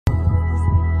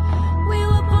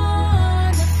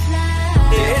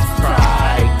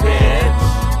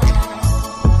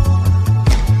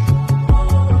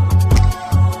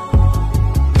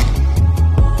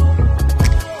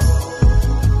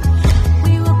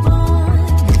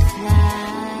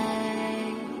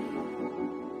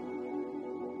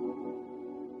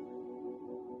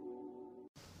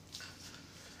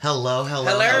Hello. Hi.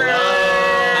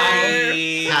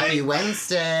 Happy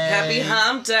Wednesday. Happy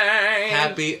Hump Day.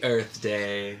 Happy Earth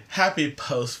Day. Happy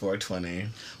post 420.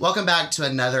 Welcome back to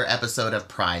another episode of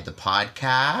Pride the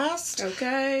Podcast.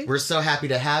 Okay. We're so happy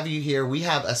to have you here. We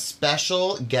have a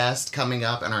special guest coming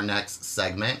up in our next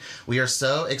segment. We are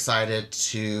so excited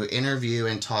to interview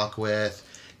and talk with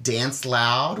Dance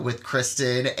Loud with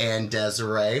Kristen and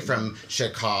Desiree from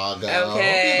Chicago.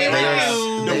 Okay.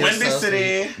 The Windy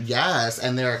City. Sweet. Yes,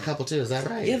 and they're a couple too, is that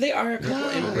right? Yeah, they are a couple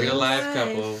in Real life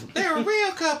couple. They're a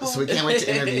real couple. So we can't wait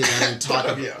to interview them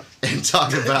and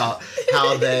talk about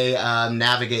how they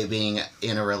navigate being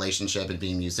in a relationship and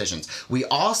being musicians. We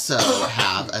also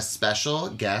have a special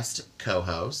guest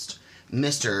co-host,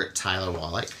 Mr. Tyler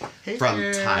Wallach from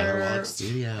Tyler Wallach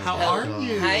Studio. How are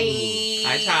you? Hi.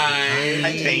 Hi, Ty.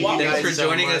 Hi, Tate. Thanks for so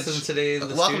joining much. us in today's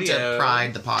Welcome studio. to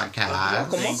Pride the Podcast.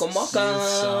 Welcome. Thank you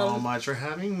so much for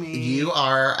having me. You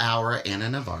are our Anna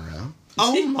Navarro.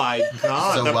 Oh my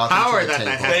God! So the welcome power to the that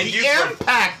table. has. Thank The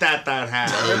impact that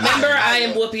has. Remember, I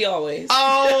am Whoopi always.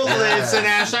 Oh, listen,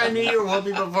 Ash, I knew you were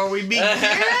Whoopi before we began.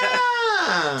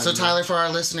 So Tyler, for our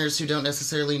listeners who don't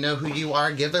necessarily know who you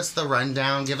are, give us the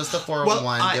rundown, give us the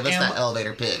 401, Well, give us that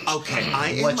elevator pitch. Okay, I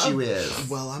am What you is.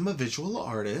 Well, I'm a visual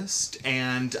artist,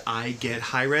 and I get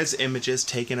high-res images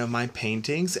taken of my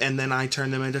paintings, and then I turn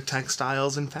them into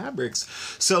textiles and fabrics.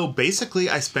 So basically,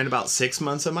 I spend about 6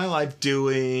 months of my life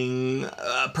doing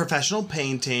professional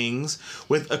paintings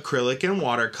with acrylic and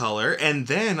watercolor, and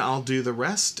then I'll do the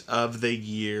rest of the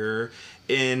year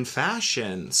in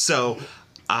fashion. So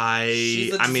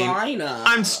She's a designer.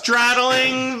 I'm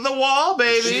straddling the wall,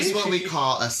 baby. She's what we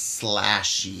call a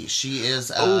slashy. She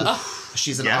is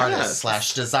she's an Yes. artist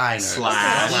slash designer. A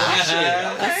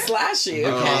slashy.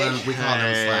 Okay. We call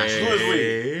them slashy. Who is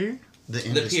we? The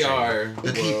industry. PR.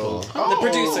 The people. The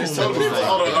producers. The people.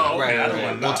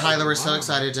 Right. Well, Tyler, we're so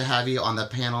excited to have you on the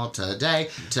panel today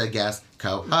to guest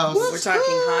co-host. We're talking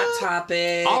hot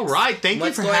topics. All right, thank you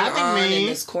What's for going having on me. in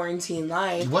this quarantine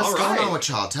life? What's All going right. on with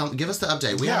y'all? Give us the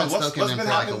update. We Yeah, haven't what's spoken in been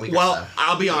for like a happening? week or Well, so.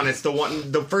 I'll be honest.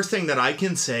 The first thing that I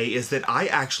can say is that I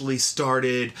actually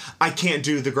started. I can't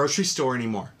do the grocery store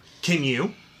anymore. Can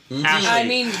you? Ashley, I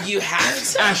mean, you have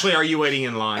to. Ashley, are you waiting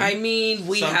in line? I mean,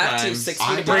 we have to. Sometimes. 6 feet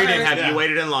apart. Braden, have you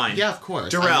waited in line? Yeah, of course. I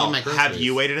Darrell, need my have groceries.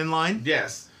 you waited in line?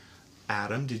 Yes.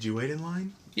 Adam, did you wait in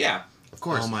line? Yeah. Of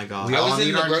course. Oh my God. We I all was in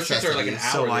need the our grocery store like an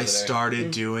necessities. hour So the I other day.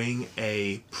 started doing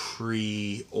a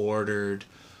pre-ordered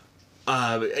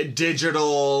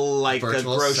digital, like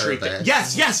Virtual the grocery service. thing.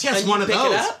 Yes, And one you of pick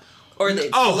those. it up? Or they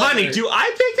Oh, deliver honey, it? do I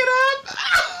pick it up?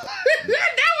 Now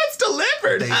it's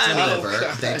delivered, They honey.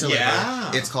 deliver. They deliver.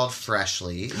 Yeah. It's called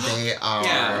Freshly. They are.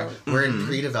 Yeah. We're in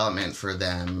pre-development for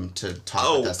them to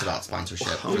talk with us about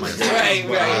sponsorship. Oh my for this. God.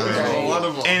 Right.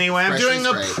 Wonderful. Anyway, I'm Fresh doing is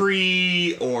a great.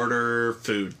 pre-order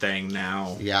food thing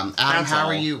now. Yeah, Adam, That's how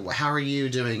all. are you? How are you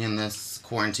doing in this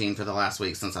quarantine for the last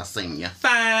week since I've seen you?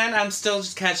 Fine. I'm still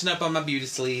just catching up on my beauty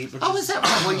sleep. Oh, is that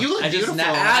right? Well, you look I just beautiful. na-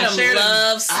 Adam shared a-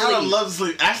 loves sleep. Adam loves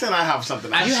sleep. Actually, and I have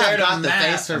something. I You shared have a got the nap.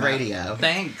 face for radio.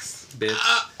 Thanks, bitch.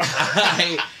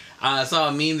 I saw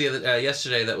a meme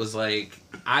yesterday that was like,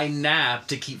 I nap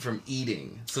to keep from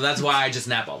eating. So that's why I just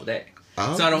nap all day.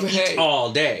 Oh. So I don't eat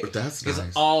all day. That's because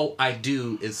nice. all I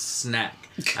do is snack.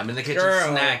 I'm in the kitchen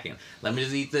Girl. snacking. Let me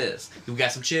just eat this. We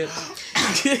got some chips.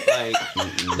 Like,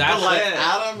 But that's like it.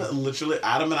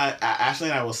 Adam and I, Ashley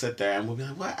and I will sit there and we'll be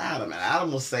like, "What, Adam?" And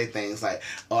Adam will say things like,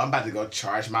 "Oh, I'm about to go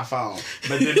charge my phone,"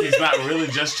 but then he's not really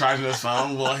just charging his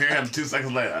phone. We'll hear him 2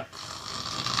 seconds later.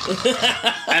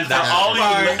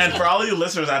 And for all you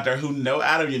listeners out there who know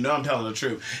Adam, you know I'm telling the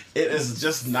truth. It is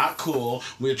just not cool.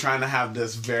 We're trying to have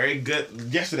this very good.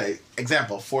 Yesterday,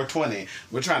 example 420.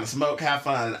 We're trying to smoke, have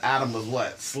fun. And Adam was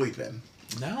what? Sleeping.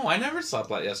 No, I never slept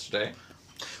like yesterday.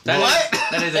 What?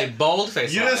 That is a bold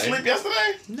face. You didn't sleep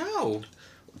yesterday? No.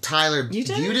 Tyler, you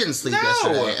didn't sleep No.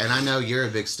 yesterday, and I know you're a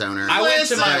big stoner. I went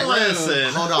to my room.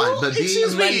 Listen. Hold on, but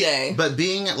Excuse being me. but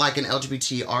being like an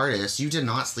LGBT artist, you did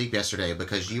not sleep yesterday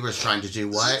because you were trying to do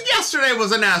what? Yesterday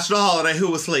was a national holiday.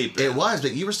 Who was sleeping? It was,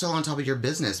 but you were still on top of your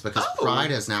business because Pride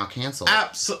is now canceled.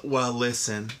 Well,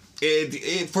 listen.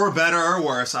 It for better or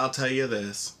worse, I'll tell you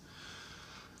this.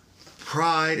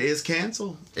 Pride is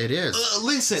canceled. It is.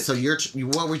 Listen. So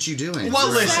what were you doing? Well,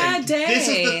 You were- listen. Sad day. This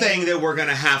is the thing that we're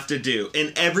gonna have to do,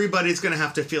 and everybody's gonna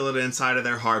have to feel it inside of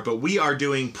their heart. But we are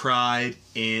doing Pride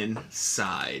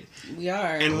inside, We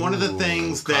are. and one of the Ooh,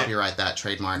 things that. copyright that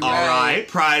trademark. All right,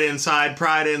 Pride inside,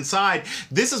 Pride inside.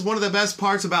 This is one of the best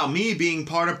parts about me being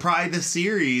part of Pride the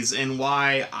series, and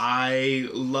why I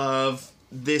love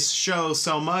this show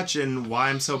so much, and why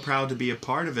I'm so proud to be a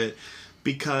part of it,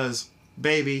 because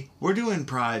baby, we're doing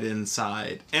Pride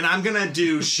inside. And I'm going to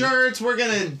do shirts. We're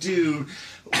going to do,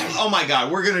 oh my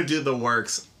God, we're going to do the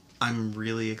works. I'm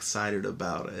really excited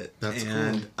about it. That's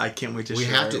and cool. I can't wait to We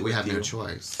share have it to. We with have you. no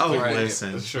choice. Oh, Right.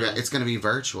 listen. That's true. Yeah, it's going to be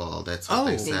virtual. That's what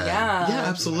they said. Yeah.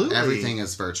 absolutely. Everything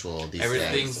is virtual these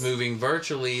Everything's days. moving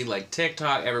virtually, like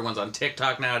TikTok. Everyone's on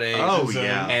TikTok nowadays. Oh, Zoom.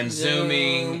 yeah. And Zoom.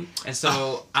 Zooming. And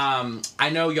so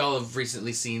I know y'all have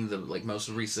recently seen the most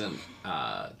recent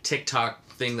TikTok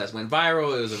thing that went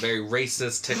viral. It was a very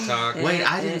racist TikTok. Wait,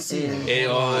 I didn't see it. It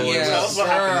was, Yeah. Tell us what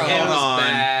happened. it Hold was on.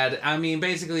 bad. I mean,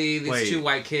 basically, these Wait. 2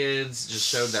 white kids just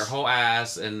showed their whole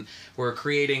ass and were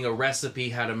creating a recipe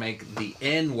how to make the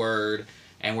N word.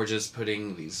 And we're just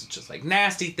putting these just like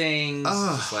nasty things,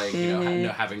 Ugh. just like, you know,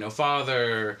 having no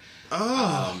father.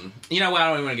 Oh. You know what? I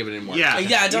don't even want to give it any more. Yeah.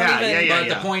 Yeah, don't even- But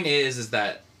the point is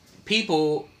that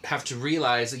people have to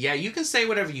realize that, yeah, you can say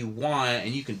whatever you want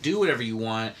and you can do whatever you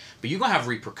want, but you're going to have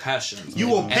repercussions. You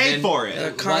will And pay then for it.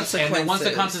 The once the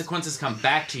consequences. consequences come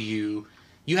back to you,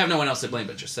 you have no one else to blame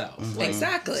but yourself. Like,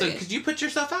 Exactly. so could you put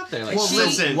yourself out there? Like, Well,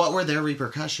 Listen. what were their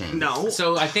repercussions? No.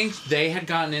 so I think they had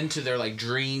gotten into their like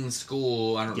dream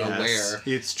school, I don't know Yes,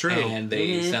 where. it's true. And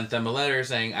they sent them a letter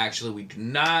saying, actually, we do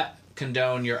not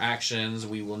condone your actions.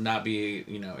 We will not be,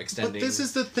 extending. But this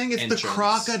is the thing. It's entrance. the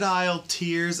crocodile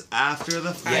tears after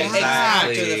the fact. Yeah,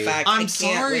 exactly. After the fact, I I'm can't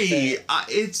sorry. with it.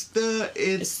 It's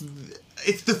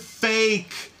the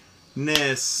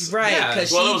fakeness. Right, Yeah.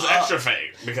 because Well, it was extra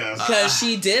fake because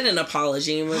she did an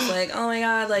apology and was like, "Oh my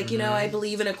God, like I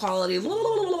believe in equality." Blah, blah,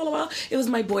 blah, blah, blah. It was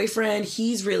my boyfriend.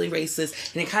 He's really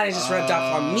racist, and it kind of just rubbed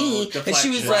off on me. And she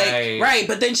was deflection. like, "Right,"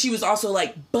 but then she was also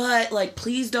like, "But like,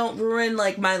 please don't ruin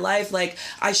like my life. Like,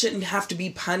 I shouldn't have to be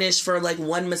punished for like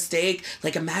one mistake.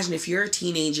 Like, imagine if you're a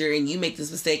teenager and you make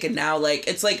this mistake, and now like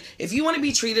it's like if you want to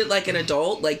be treated like an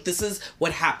adult, like this is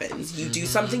what happens. You do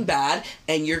something bad,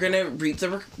 and you're gonna reap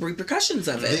the repercussions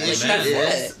of it. The Like, issue that's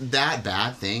is it. that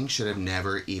bad thing should have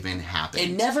never even happened.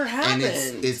 It never happened.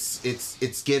 And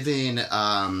it's given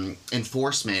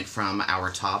enforcement from our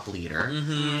top leader,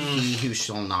 he who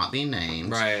shall not be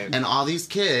named, Right. And all these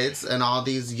kids and all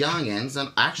these youngins and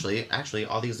actually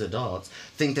all these adults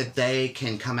think that they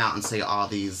can come out and say all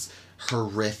these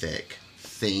horrific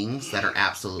things that are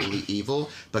absolutely evil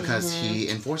because he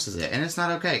enforces it, and it's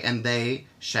not okay, and they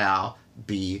shall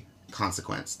be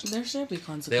consequenced. There should be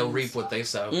consequences. They'll reap what they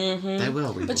sow. They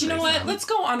will. reap But you know they what? sow. Let's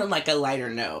go on like a lighter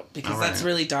note because All that's right.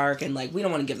 really dark and like we don't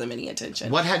want to give them any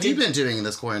attention. What have you been doing in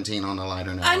this quarantine on a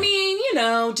lighter note? I mean,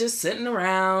 just sitting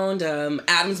around.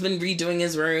 Adam's been redoing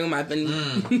his room. I've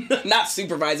been not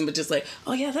supervising, but just like,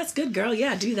 oh yeah, that's good, girl.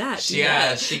 Yeah, do that. Do Yeah,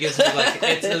 that. she gives me like,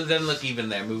 it doesn't look even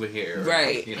there. Move it here.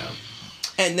 Right. You know.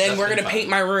 And then That's we're been gonna fun. paint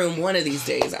my room one of these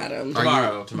days, Adam.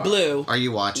 Tomorrow. Blue. Are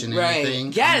you watching Right. anything?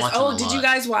 I'm Yes. watching Oh, a did you lot.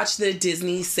 guys watch the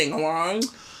Disney sing along?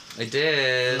 I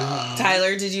did.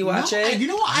 Tyler, did you watch it? You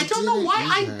know what? I don't know didn't why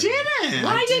I either. didn't.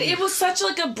 I did. It was such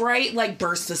like a bright like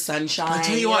burst of sunshine. I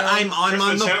tell you what, I'm on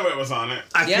Kristen the. Chenoweth was on it.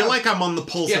 I Yeah. feel like I'm on the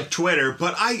pulse Yeah. of Twitter,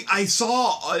 but I saw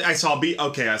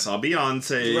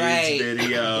Beyonce's Right.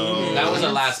 video. That was a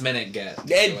last minute get.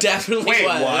 It definitely Wait,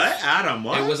 was. what? Adam,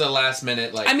 what? It was a last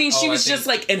minute like. I mean, she oh, was think- just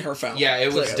like in her phone. Yeah, it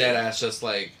was clearly. dead ass. Just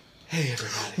like, hey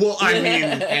everybody. Well, I mean,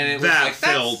 And it was that like,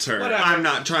 that's filter. whatever. I'm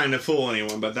not trying to fool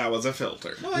anyone, but that was a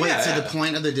filter. Wait, yeah, so yeah. the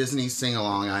point of the Disney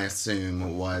sing-along, I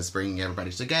assume, was bringing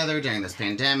everybody together during this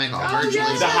pandemic, all Oh, virtually.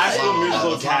 yeah. The High School blah, blah, Musical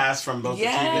blah, blah. cast from both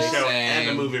Yes. the TV show Sang. and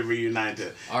the movie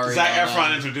reunited. Ariana. Zac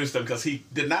Efron introduced them because he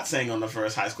did not sing on the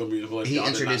first High School Musical. if He y'all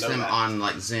did not introduced know them that. on,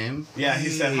 like, Zoom. Yeah, he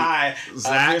said, hi,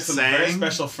 Zach here's some very sang?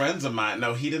 special friends of mine.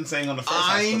 No, he didn't sing on the first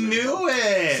High I School Musical. knew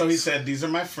it. So he said, these are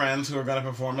my friends who are going to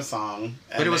perform a song.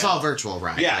 But it was all virtual,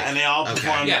 right? Yeah, Like, and they all okay.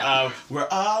 performed, Yeah. we're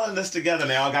all in this together,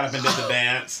 and they all got up and did the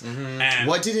dance. And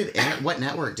What did it air? What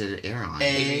network did it air on?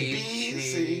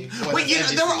 ABC. Wait,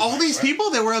 there were all these people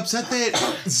that were upset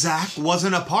that Zach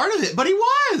wasn't a part of it, but he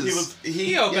was.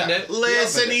 He opened it.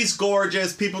 Listen, opened it. he's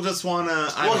gorgeous. People just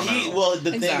wanna.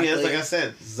 The thing is, Exactly. like I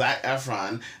said, Zac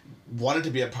Efron wanted to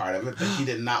be a part of it, but he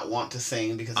did not want to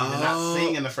sing because he did not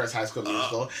sing in the first High School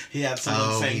Musical. He had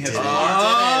someone sing he his didn't.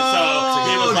 part. So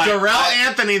he was like, Darrell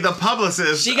Anthony, the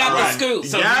publicist. She got the Right. scoop.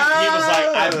 So he was like,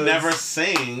 I've Yes. never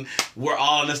sang "We're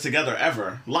All in This Together"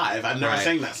 ever live. I've never Right.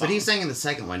 sang that song. But he sang in the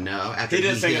second one, no? After He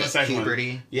did sing in hit the second puberty.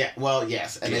 one. Yeah, well,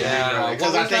 yes, and they Yeah. rewrote it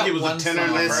because What I was think that he was one a tenor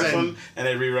in the song? first Listen. one, and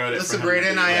they rewrote it. Listen, for him to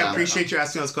Brayden, be- I Yeah. appreciate you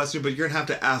asking us questions, but you're gonna have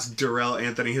to ask Darrell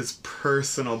Anthony, his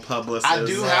personal publicist. I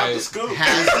do have the scoop.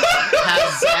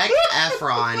 Has Zac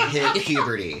Efron hit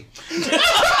puberty?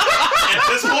 At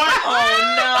this point,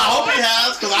 Oh no! I hope he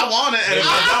has because I want it. And if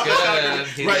I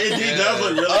don't, Good. He Right, looks he good. does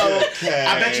look really good. Okay.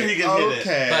 I bet you he can hit it.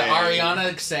 Okay. But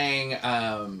Ariana sang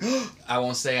I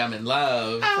Won't Say I'm in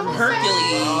Love From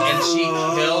Hercules. and she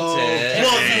killed it.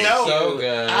 Well, It was no, so good.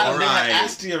 They had Alright.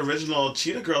 asked the original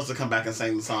Cheetah Girls to come back and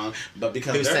sing the song, but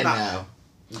because Who they're said not, no?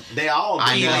 they all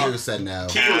I you know who said no.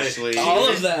 Keely. All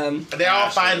of them. They're all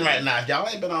fighting right now. If y'all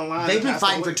ain't been online, They've been past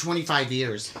fighting a for week- 25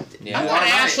 years. Yeah. You Well, are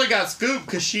right. Ashley got scooped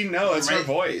because she knows her Right.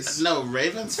 voice. No,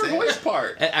 Raven It's her said. voice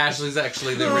part. And Ashley's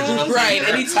actually the original Right,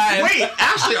 singer. anytime. Wait,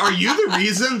 Ashley, are you the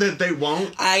reason that they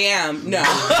won't? I am. No.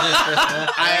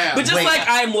 I am. But just Wait. like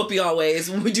I am Whoopi always,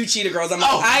 when we do Cheetah Girls, I'm like,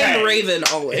 I am Raven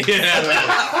always.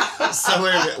 So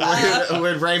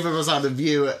when Raven was on The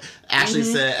View, Ashley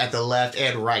sat at the left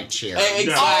and right chair.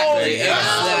 Exactly. Oh,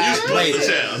 exactly. Wait,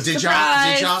 Surprise.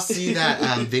 did y'all see that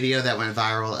video that went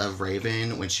viral of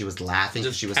Raven when she was laughing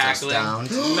because Just she was cackling. so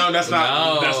stoned? No, that's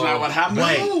not what happened.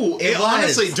 Wait. No, It was.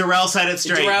 honestly, Darrell said it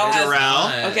straight. Darrell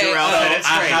has- Okay, Darrell said it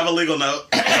I straight. have a legal note.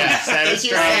 Said it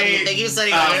straight. Thank you,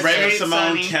 Sonny. Raven Straight, Simone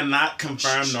Sonny. cannot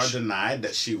confirm nor deny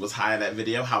that she was high in that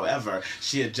video. However,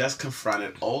 she had just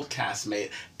confronted old castmate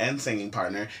and singing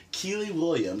partner Keely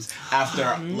Williams after,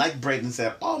 like Brayden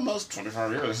said, almost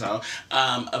 25 years or so,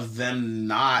 of them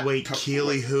not. Wait,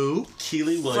 Keely who?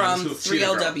 Keely Williams From who- Cheetah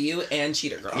Girl. 3LW and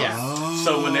Cheetah Girls. Yeah.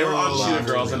 So when they were on Cheetah lovely.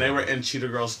 Girls and they were in Cheetah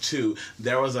Girls 2,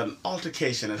 there was an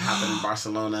altercation that happened in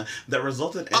Barcelona that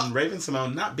resulted in Raven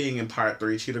Simone not being in part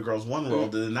 3. Cheetah Girls One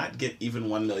World did not get even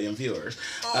 1 million viewers.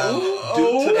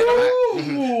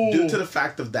 Due to the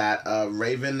fact of that,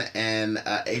 Raven and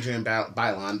Adrian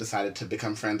Bailon decided to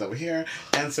become friends over here,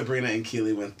 and Sabrina and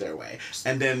Keely went their way.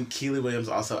 And then Keely Williams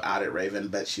also outed Raven,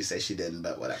 but she said she didn't,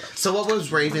 but whatever. So what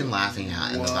was Raven laughing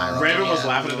at in the viral? Raven was Yeah.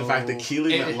 laughing at the fact that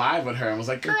Keely It- went live with her and was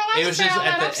like, "Girl, I It was just failed,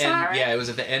 at I'm the end. sorry." Yeah, it was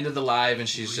at the end of the live, and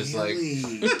she's just like,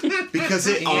 Because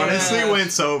it Yeah. honestly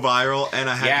went so viral, and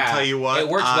I have Yeah. to tell you what, It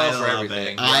works well I for love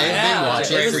everything. it. I've been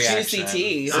watching it it was Great a reaction. juicy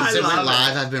tea. Since I it went love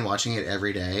live, it. I've been watching it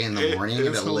every day in the morning, and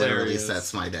it's it literally hilarious.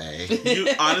 sets my day. You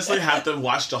honestly have to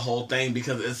watch the whole thing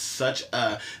because it's such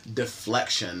a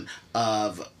deflection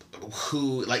of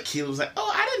who, like, Keely was like,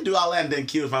 "Oh, I didn't do all that," and then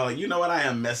Keely was finally like, "You know what, I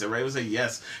am messy." Ray was like,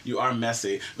 "Yes, you are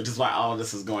messy," which is why all of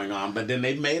this is going on. But then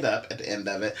they made up at the end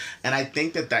of it, and I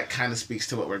think that kind of speaks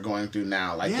to what we're going through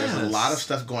now. Like, there's a Yes. lot of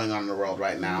stuff going on in the world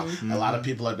right now. A lot of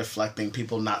people are deflecting,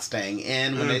 people not staying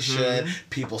in when they should,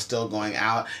 people still going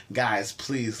out. Guys,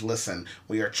 please listen.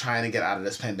 We are trying to get out of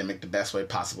this pandemic the best way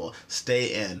possible.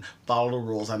 Stay in, follow the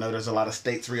rules. I know there's a lot of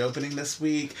states reopening this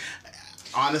week.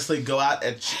 Honestly, go out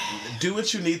and do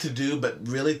what you need to do, but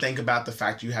really think about the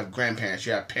fact you have grandparents,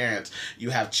 you have parents, you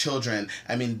have children.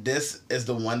 I mean, this is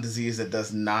the one disease that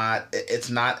it's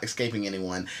not escaping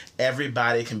anyone.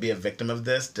 Everybody can be a victim of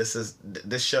this.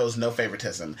 This shows no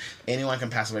favoritism. Anyone can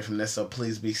pass away from this, so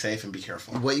please be safe and be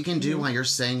careful. What you can do while you're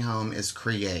staying home is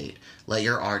create. Let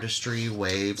your artistry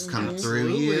waves come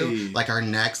through you. Absolutely. Like our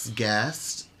next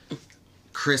guest,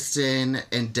 Kristen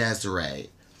and Desiree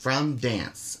from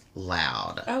Dance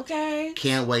Loud. Okay.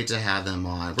 Can't wait to have them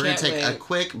on. We're going to Can't take a wait.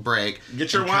 quick break.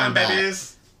 Get your and wine, come back-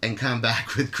 babies. And come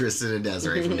back with Kristen and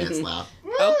Desiree from Dance Loud.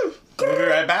 Oh. We'll be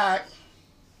right back.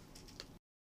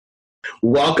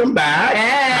 Welcome back.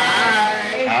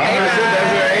 Hey. All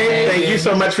right, Desiree, thank you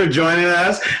so much for joining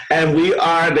us. And we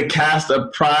are the cast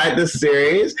of Pride, the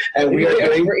series, and we are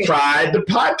doing Pride, the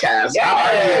podcast. How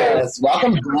are you? Yes.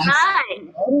 Welcome back.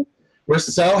 Hi. We're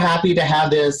so happy to have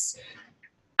this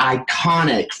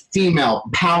iconic female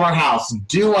powerhouse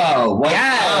duo. What's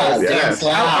Yes. up? Yes. Dance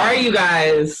Loud. How are you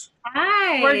guys?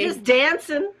 Hi. We're just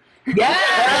dancing.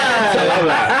 Yes. I love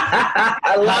that.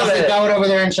 I love How's it going over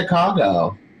there in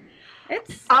Chicago?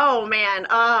 It's Oh man.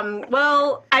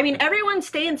 Well, I mean, everyone's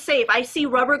staying safe. I see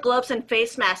rubber gloves and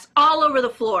face masks all over the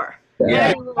floor.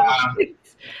 Yeah.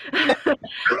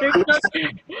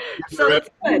 So that's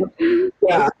good.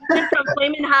 Yeah. From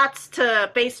flaming hots to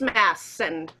face masks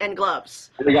and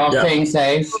gloves. Are y'all Yeah. staying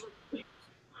safe?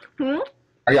 Hmm?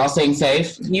 Are y'all staying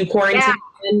safe? you quarantine.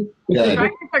 Good.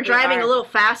 Drivers are driving a little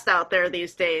fast out there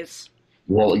these days.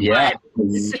 Well, yeah,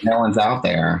 'cause no one's out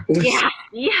there. Yeah.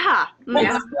 Yeah.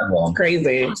 That's terrible.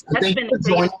 Crazy. So That's thank been you for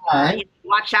joining us.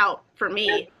 Watch out for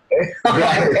me.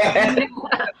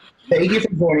 Thank you for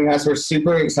joining us. We're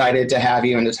super excited to have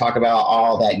you and to talk about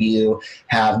all that you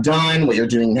have done, what you're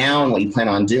doing now, and what you plan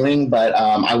on doing. But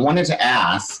I wanted to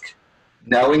ask,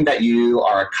 knowing that you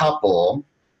are a couple,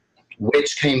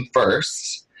 which came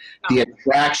first, the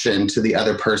attraction to the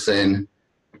other person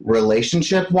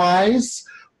relationship-wise,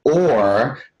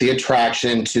 or the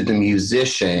attraction to the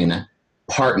musician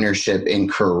partnership and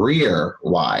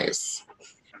career-wise?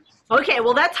 Okay,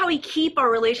 well, that's how we keep our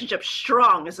relationship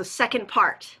strong, is the second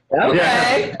part.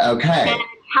 Okay. Okay.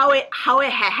 how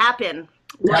it happened.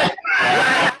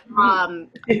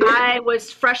 I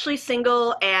was freshly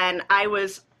single, and I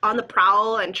was on the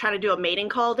prowl and trying to do a mating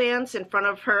call dance in front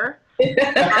of her.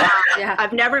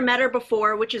 I've never met her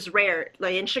before, which is rare.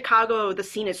 Like in Chicago, the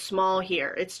scene is small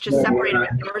here. It's just separated by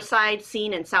North Side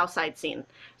scene and South Side scene.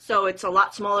 So it's a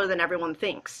lot smaller than everyone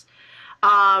thinks.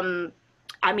 I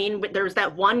mean, there's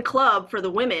that one club for the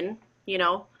women, you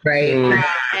know. Right.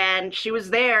 And she was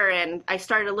there, and I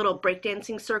started a little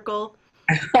breakdancing circle.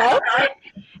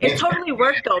 It totally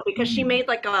worked, though, because she made,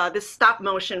 like, this stop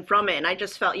motion from it, and I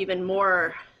just felt even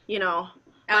more, you know.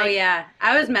 Oh, yeah.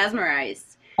 I was mesmerized.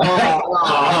 I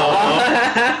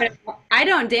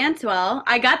don't dance well.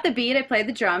 I got the beat, I play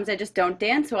the drums, I just don't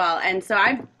dance well. And so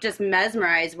I'm just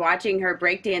mesmerized watching her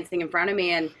breakdancing in front of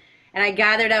me, and I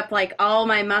gathered up, like, all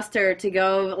my muster to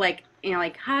go, like, you know,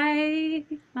 like, hi,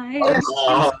 and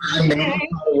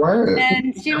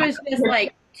she was just,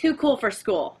 like, too cool for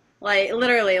school. Like,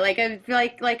 literally, like, I feel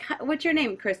like, what's your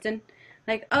name, Kristen?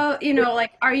 Like, oh, you know,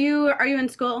 like, are you in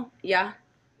school? Yeah.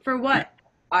 For what?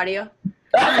 Audio.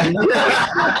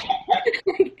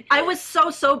 I was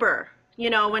so sober, you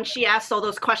know, when she asked all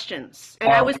those questions.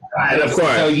 And I was... Of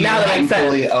course. So you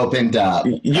fully opened up.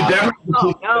 You definitely...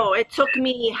 Oh, no. It took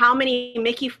me how many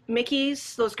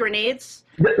Mickeys, those grenades?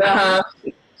 Six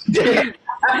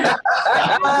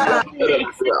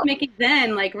Mickey's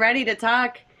in, like, ready to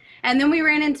talk. And then we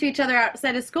ran into each other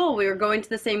outside of school. We were going to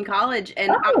the same college.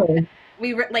 And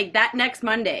we were, like, that next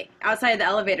Monday, outside of the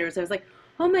elevators, I was like,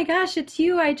 oh my gosh, it's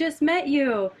you. I just met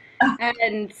you.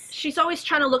 And she's always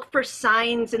trying to look for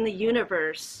signs in the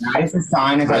universe. Nicest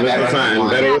sign is I've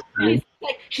ever seen.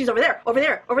 She's over there, over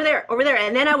there, over there, over there.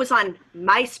 And then I was on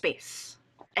MySpace.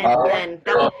 And then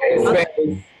that was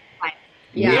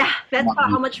yeah, that's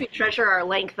how much we treasure our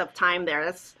length of time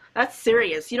there. That's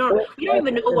serious. We don't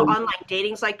even know what online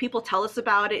dating's like. People tell us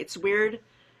about it. It's weird.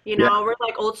 You know, we're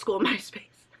like old school MySpace.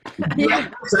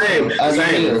 Same.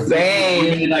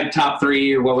 We need like top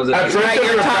 3 or what was it?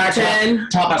 Top 10.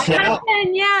 Top 10,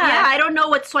 yeah. Yeah, I don't know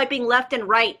what swiping left and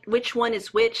right, which one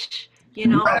is which. You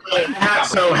know.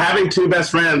 So having 2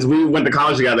 best friends, we went to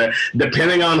college together.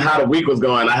 Depending on how the week was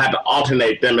going, I had to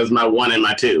alternate them as my 1 and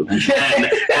my 2,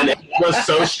 and it was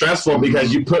so stressful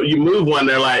because you move one,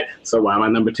 they're like, so why am I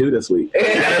number 2 this week? And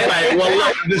it's like, well,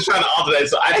 look, I'm just trying to alternate.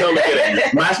 So I totally get it.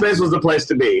 MySpace was the place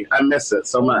to be. I miss it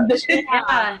so much.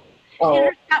 Yeah. In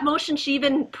her stop motion, she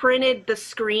even printed the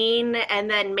screen and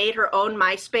then made her own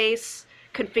MySpace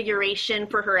configuration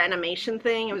for her animation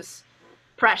thing. It was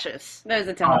precious. That was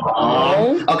a ton.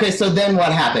 Okay, so then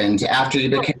what happened after you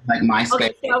became like MySpace?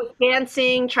 Okay, so I was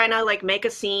dancing, trying to like make a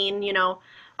scene, you know,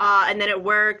 and then it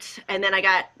worked, and then I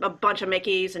got a bunch of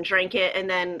Mickeys and drank it, and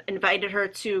then invited her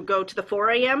to go to the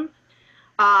 4 a.m.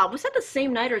 Was that the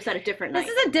same night or is that a different night?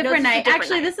 This is a different night.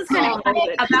 Actually, this is kind of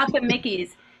about the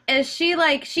Mickeys. Is she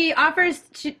offers,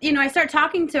 you know, I start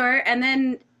talking to her, and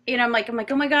then, you know, I'm like,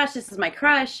 oh my gosh, this is my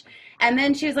crush. And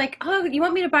then she was like, oh, you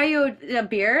want me to buy you a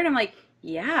beer? And I'm like,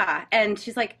 yeah. And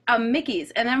she's like, Mickey's.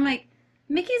 And I'm like,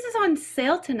 Mickey's is on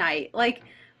sale tonight. Like,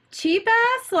 cheap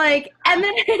ass? Like, and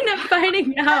then I end up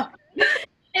finding out.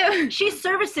 She's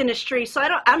service industry, so I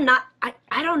don't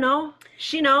know.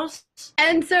 She knows.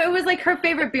 And so it was like her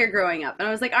favorite beer growing up. And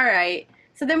I was like, all right.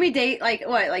 So then we date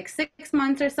like 6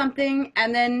 months or something.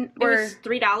 And then it was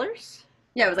 $3?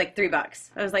 Yeah, it was like $3.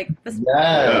 I was like, this.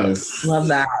 Yes. Love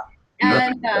that.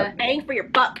 And paying for your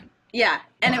buck. Yeah,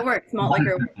 and it works. Malt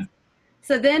liquor works.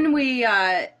 So then we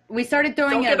started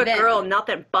throwing Don't give a girl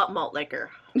nothing but malt liquor.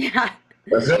 Yeah.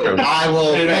 I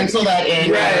will pencil that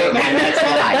in my next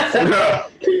life.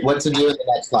 What to do in the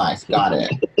next life. Got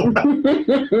it.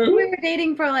 We were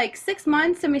dating for like 6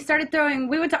 months, and we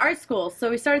went to art school, so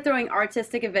we started throwing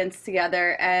artistic events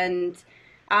together, and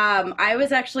I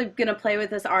was actually going to play with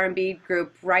this R&B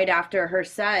group right after her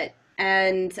set,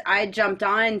 and I jumped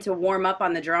on to warm up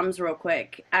on the drums real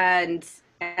quick, and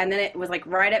then it was like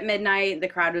right at midnight, the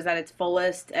crowd was at its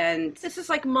fullest, and this is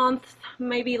like month,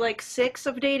 maybe like 6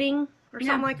 of dating or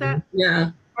something like that.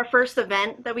 Yeah. Our first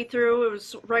event that we threw, it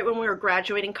was right when we were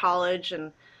graduating college,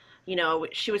 and you know,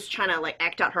 she was trying to like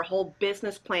act out her whole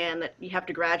business plan that you have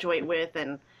to graduate with,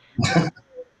 and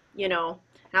you know,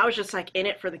 and I was just like in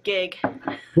it for the gig.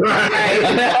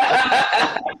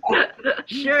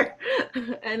 Sure.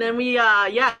 And then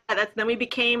then we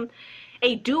became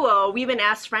a duo. We even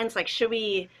asked friends, like, should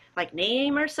we like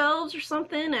name ourselves or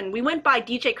something? And we went by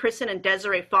DJ Kristen and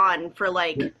Desiree Fawn for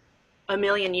like a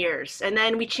million years. And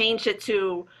then we changed it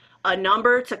to a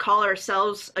number to call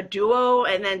ourselves a duo.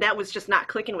 And then that was just not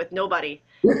clicking with nobody.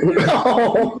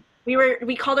 No.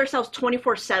 We called ourselves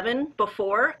 24/7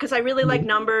 before, because I really like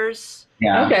numbers.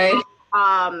 Yeah. Okay.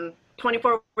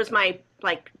 24 was my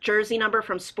like jersey number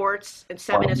from sports, and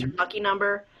 7 is her lucky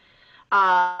number.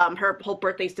 Her whole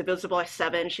birthday's divisible by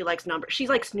 7. She likes numbers. She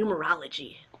likes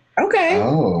numerology. Okay.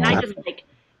 Oh. And I just like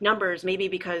numbers, maybe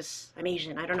because I'm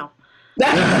Asian. I don't know.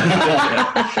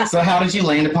 So how did you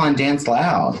land upon Dance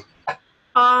Loud?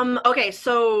 Okay,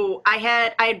 so I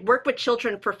had worked with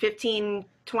children for 15,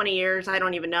 20 years. I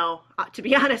don't even know, to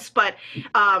be honest, but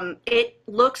it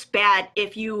looks bad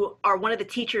if you are one of the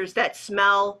teachers that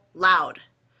smell loud.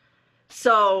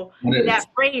 So that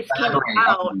phrase came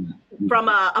out from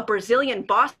a Brazilian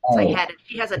boss I had. And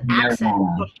she has an accent.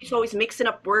 So she's always mixing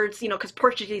up words, you know, because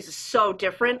Portuguese is so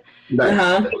different.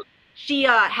 She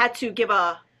had to give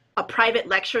a private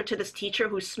lecture to this teacher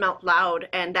who smelled loud,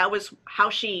 and that was how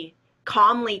she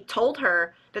calmly told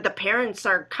her that the parents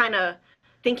are kind of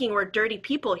thinking we're dirty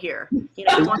people here. You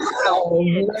know,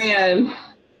 oh man.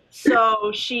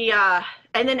 So she and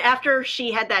then after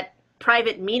she had that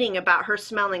private meeting about her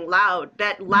smelling loud,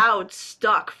 that loud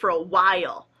stuck for a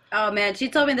while. Oh man, she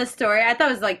told me this story. I thought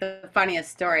it was like the funniest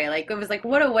story. Like it was like,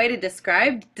 what a way to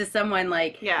describe to someone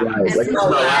like Yeah. Right. Like, so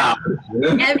loud.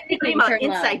 It Everything became an turned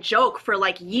inside loud. joke for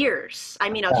like years. I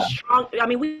mean,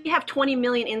 we have 20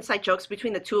 million inside jokes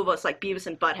between the two of us, like Beavis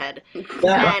and Butthead.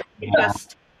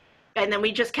 And then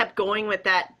we just kept going with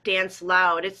that Dance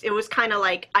Loud. It was kind of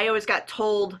like, I always got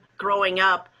told growing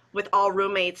up with all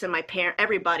roommates and my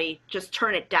everybody, just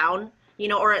turn it down, you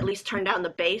know, or at least turn down the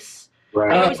bass.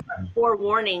 Right. I always got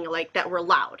forewarning, like, that we're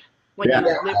loud when you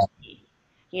live with me.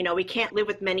 You know, we can't live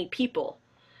with many people.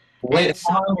 Wait,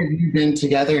 how long have you been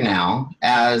together now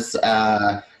as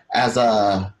a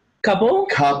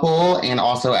couple and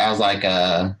also as like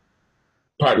a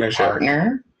partnership?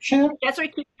 That's where we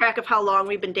keep track of how long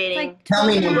we've been dating. Like Tell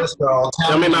me numbers, girl.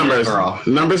 Tell me numbers. Girl.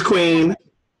 Numbers queen.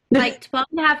 Like 12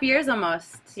 and a half years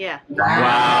almost. Yeah.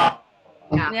 Wow.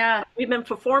 Yeah. We've been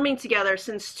performing together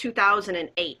since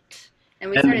 2008. And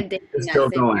we started dating It's that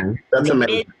still same going. year. That's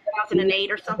amazing. Mid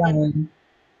 2008 or something.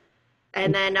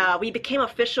 And then we became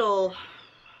official,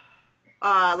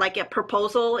 like a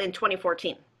proposal in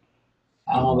 2014.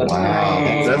 Oh, that's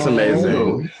Wow. That's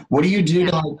amazing. What do you do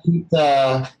to like keep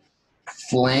the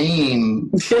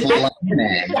flame flaming?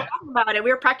 Talking about it,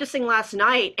 we were practicing last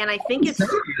night, and I think it's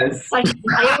like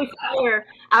I always tell her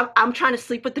I'm trying to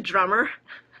sleep with the drummer.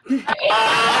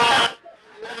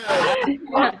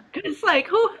 It's like,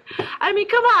 who? I mean,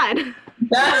 come on.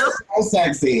 That's so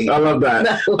sexy. I love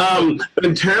that.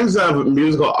 In terms of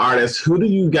musical artists, who do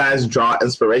you guys draw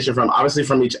inspiration from? Obviously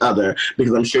from each other,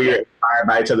 because I'm sure you're inspired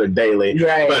by each other daily.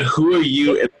 Right. But who are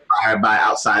you inspired by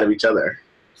outside of each other?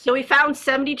 So we found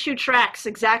 72 tracks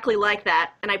exactly like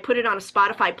that, and I put it on a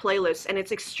Spotify playlist, and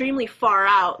it's extremely far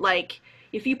out. Like,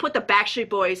 if you put the Backstreet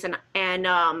Boys and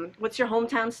what's your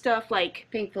hometown stuff, like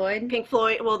Pink Floyd. Pink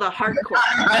Floyd, well, the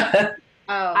hardcore,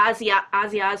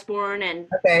 Ozzy Osbourne, and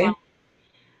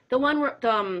the one where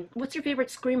what's your favorite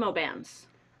screamo bands?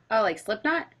 Oh, like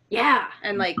Slipknot Yeah,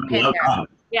 and like Pantera.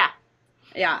 yeah,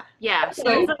 Yeah. yeah. So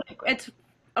So it's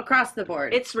across the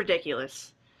board. it's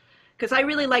ridiculous because I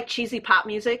really like cheesy pop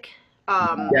music.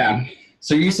 Yeah.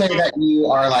 So you say that you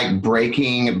are like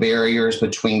breaking barriers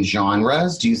between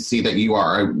genres. Do you see that you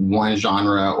are one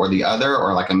genre or the other,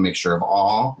 or like a mixture of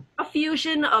all? A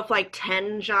fusion of like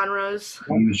 10 genres.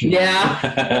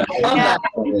 Yeah. Yeah,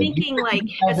 I'm thinking like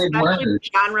How big especially words.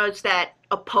 genres that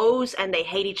oppose and they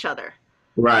hate each other.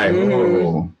 Right.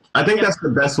 Ooh. I think that's the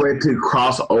best way to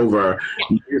cross over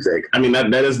music. I mean,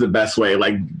 that is the best way.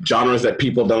 Like genres that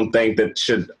people don't think that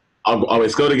should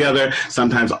always go together.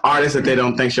 Sometimes artists that they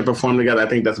don't think should perform together. I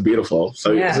think that's beautiful.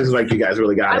 So Yeah. it seems like you guys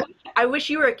really got it. I wish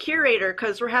you were a curator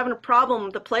because we're having a problem.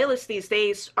 The playlists these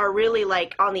days are really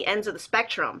like on the ends of the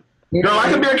spectrum. No,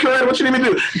 I can be a curator. What you need me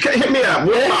to do? Hit me up.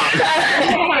 We'll talk.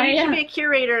 You should be a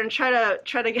curator and try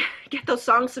to get those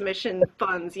song submission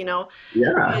funds. You know.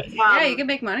 Yeah. But, yeah, you can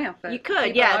make money off it. You could,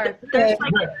 People yeah. are. There's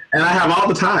like, And I have all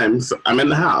the time. So I'm in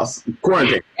the house.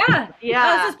 Quarantine. Yeah. Yeah.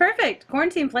 Oh, this is perfect.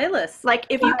 Quarantine playlist. like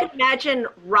if you could imagine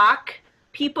rock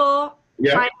people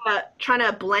Yeah. trying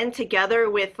to blend together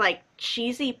with like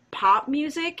cheesy pop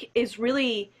music is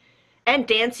really, and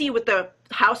dancey with the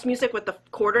house music with the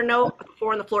quarter note,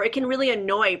 4 on the floor. It can really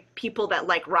annoy people that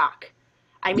like rock.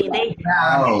 I mean, they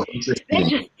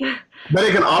Interesting. just But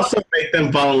it can also make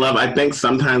them fall in love. I think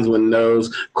sometimes when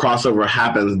those crossover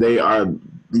happens, they are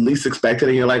least expected,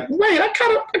 and you're like, wait, I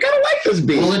kind of like this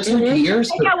beat. Well, it took years.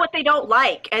 take out what they don't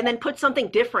like and then put something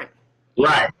different.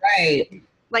 Right. Right.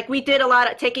 Like we did a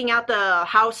lot of taking out the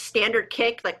house standard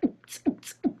kick, like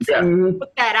Yeah.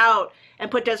 put that out and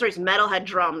put Desiree's metalhead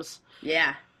drums.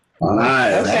 Yeah.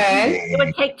 Nice. Okay. It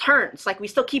would take turns. Like we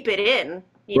still keep it in,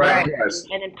 you know, Right.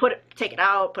 and then take it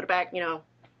out, put it back, you know.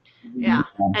 Yeah.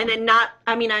 And then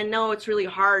I know it's really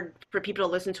hard for people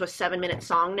to listen to a 7-minute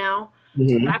song now.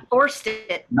 Mhm. But I forced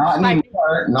it. Not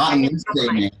anymore. Not in this day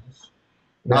and age.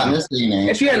 Not in this day and age.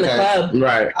 If you're in the club.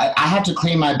 Right. I have to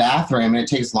clean my bathroom and it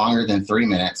takes longer than 3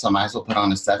 minutes, so I might as well put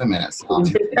on a 7-minute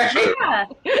song. Yeah.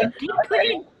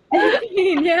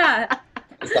 Yeah.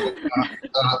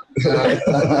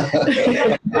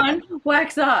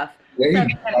 Wax off. There you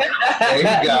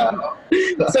go.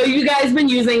 So you guys been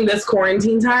using this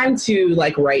quarantine time to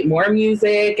like write more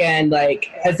music, and like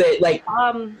has it like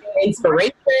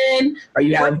inspiration, or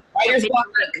you have writer's block,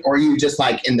 or you just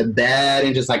like in the bed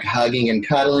and just like hugging and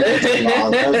cuddling and doing all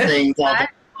those things all day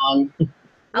long?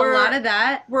 A lot of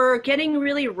that. We're getting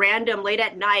really random late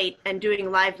at night and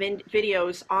doing live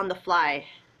videos on the fly.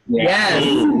 Yes,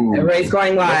 everybody's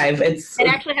going live. It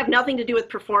actually have nothing to do with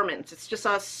performance. It's just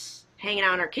us hanging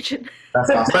out in our kitchen. That's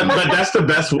awesome. but that's the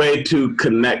best way to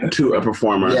connect to a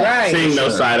performer. Yeah, right, seeing no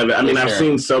side of it. I mean, I've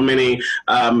seen so many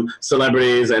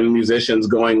celebrities and musicians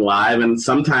going live, and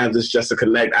sometimes it's just a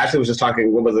connect. Actually, I was just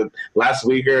talking, what was it, last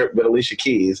week with Alicia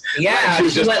Keys. Yeah, like,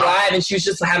 she went live and she was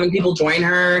just having people join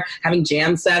her, having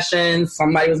jam sessions.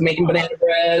 Somebody was making banana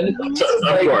bread.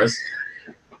 Of course.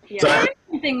 Yeah. So,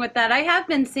 thing with that, I have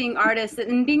been seeing artists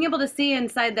and being able to see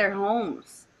inside their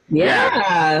homes.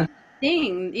 Yeah.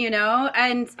 Thing, you know,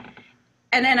 and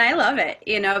then I love it,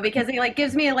 you know, because it like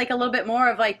gives me like a little bit more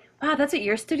of like, wow, that's what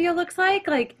your studio looks like.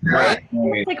 Like,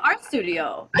 it's like our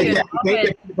studio. You know? I think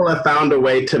that people have found a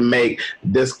way to make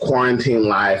this quarantine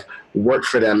life work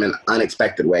for them in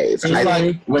unexpected ways. Just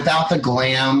like without the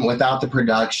glam, without the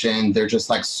production, they're just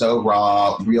like so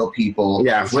raw, real people.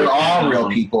 Yeah, we're all real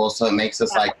people, so it makes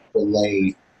us like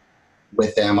relate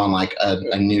with them on like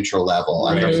a neutral level.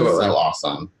 I think it's so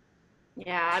awesome.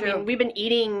 Yeah, I mean, we've been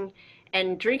eating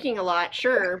and drinking a lot,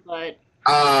 sure, but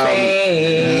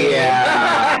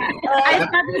yeah.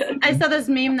 I saw this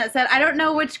meme that said, I don't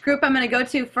know which group I'm going to go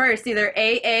to first, either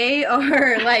AA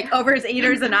or like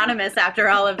Overeaters Anonymous after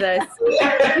all of this.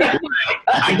 I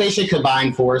think they should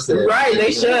combine forces. Right,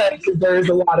 they should, because there's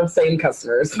a lot of same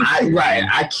customers.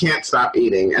 I can't stop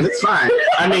eating, and it's fine.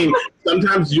 I mean,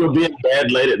 sometimes you'll be in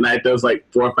bed late at night, there's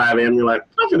like 4 or 5 a.m., you're like,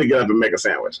 I'm going to get up and make a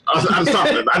sandwich. I'm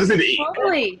something. I just need to eat.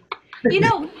 Totally. You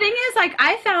know, the thing is, like,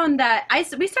 I found that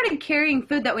we started carrying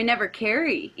food that we never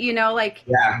carry. You know, like,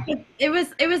 it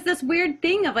was this weird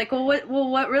thing of like,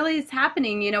 what really is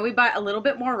happening? You know, we bought a little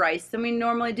bit more rice than we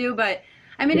normally do, but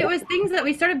I mean, it was things that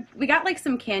we got like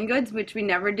some canned goods, which we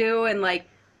never do, and like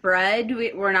bread.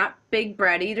 We're not big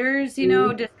bread eaters, you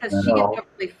know, just because she gets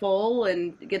really full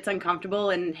and gets uncomfortable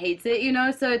and hates it, you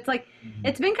know. So it's like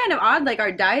it's been kind of odd. Like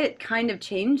our diet kind of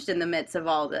changed in the midst of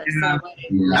all this. So, like,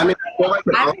 I mean, I feel like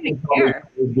I don't even care.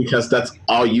 because that's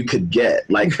all you could get.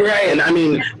 Like, and I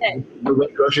mean, the way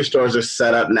grocery stores are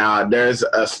set up now, there's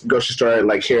a grocery store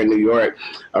like here in New York,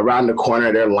 around the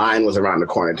corner, their line was around the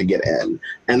corner to get in.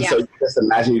 And so just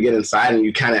imagine you get inside and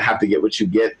you kind of have to get what you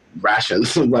get,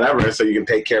 rations, whatever, so you can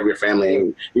take care of your family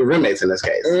and your roommates in this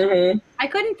case. I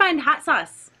couldn't find hot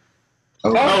sauce.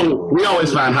 Oh, we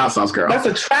always find hot sauce, girl. That's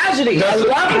a tragedy. I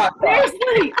love hot sauce.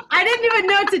 Seriously, I didn't even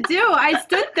know what to do. I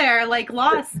stood there like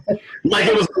lost. Like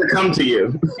it was going to come to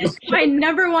you. My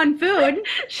number one food.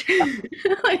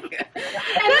 Like,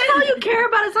 that's all you care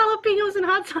about is jalapenos and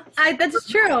hot sauce. That's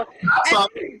true. Hot sauce,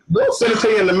 we'll send it to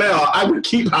you in the mail. I would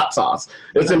keep hot sauce.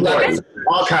 It's important.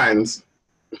 All kinds.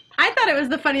 I thought it was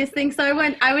the funniest thing. So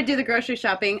I would do the grocery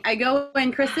shopping. I go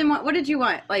in, Kristen, what did you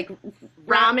want? Like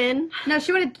ramen? No,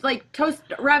 she wanted like toast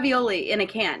ravioli in a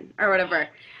can or whatever.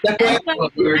 And so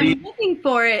I'm looking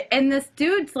for it, and this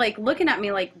dude's like looking at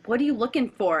me like, what are you looking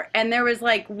for? And there was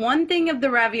like one thing of the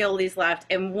raviolis left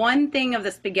and one thing of the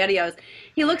SpaghettiOs.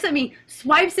 He looks at me,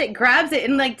 swipes it, grabs it,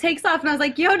 and like takes off. And I was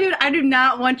like, yo, dude, I do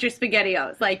not want your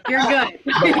SpaghettiOs. Like, you're good.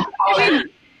 I mean,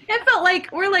 it felt like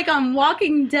we're like on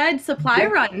Walking Dead supply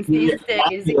runs these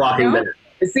days. Walking Dead.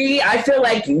 See, I feel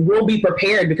like we'll be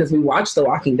prepared because we watched The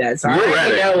Walking Dead, so I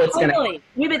already know what's gonna.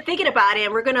 We've been thinking about it,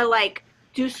 and we're gonna like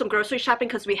do some grocery shopping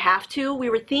because we have to. We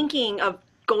were thinking of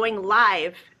going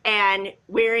live and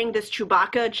wearing this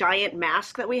Chewbacca giant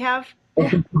mask that we have.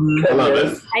 I love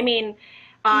it. I mean,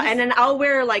 and then I'll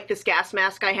wear like this gas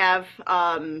mask I have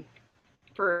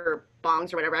for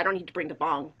bongs or whatever. I don't need to bring the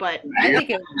bong, but I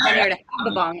think it was better to have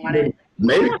the bong on it.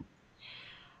 Maybe.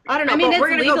 I don't know. I mean, but it's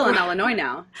we're gonna legal go in Illinois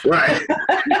now. Right.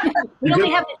 We only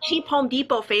have the cheap Home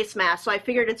Depot face mask, so I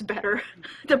figured it's better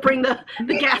to bring the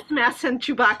gas mask and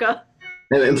Chewbacca.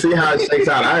 And see how it shakes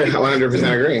out. I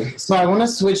 100% agree. So I want to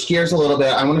switch gears a little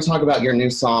bit. I want to talk about your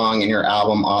new song and your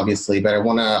album, obviously, but I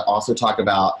want to also talk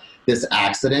about this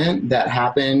accident that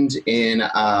happened in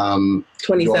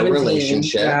 2017 your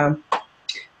relationship. Yeah.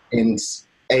 And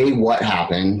A, what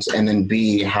happened? And then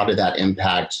B, how did that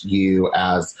impact you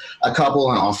as a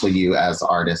couple and also you as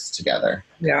artists together?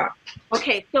 Yeah.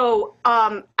 Okay, so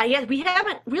we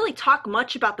haven't really talked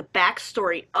much about the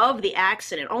backstory of the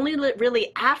accident. Only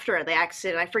really after the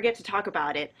accident, I forget to talk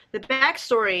about it. The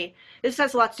backstory, this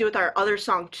has a lot to do with our other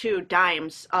song too,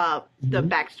 Dimes, the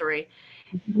backstory,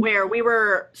 where we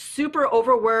were super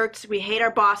overworked. We hate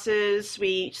our bosses.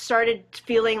 We started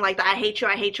feeling like I hate you,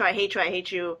 I hate you, I hate you, I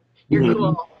hate you. You're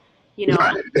cool. You know,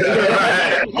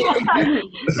 that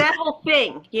whole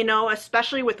thing, you know,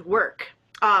 especially with work.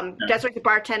 Desiree, the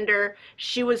bartender,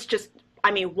 she was just, I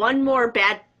mean, one more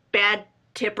bad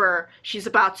tipper, she's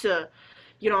about to,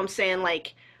 you know what I'm saying,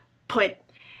 like, put,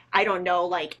 I don't know,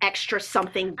 like, extra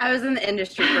something. I was in the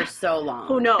industry for so long.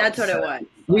 Who knows? That's what it was.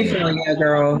 We feel you,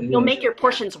 girl. You'll make your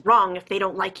portions wrong if they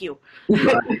don't like you.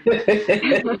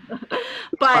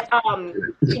 But,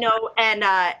 you know, and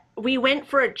we went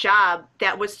for a job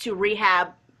that was to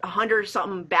rehab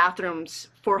 100-something bathrooms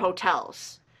for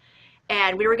hotels.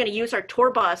 And we were going to use our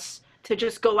tour bus to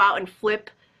just go out and flip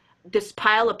this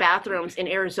pile of bathrooms in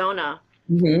Arizona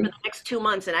for the next 2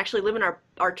 months and actually live in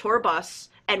our tour bus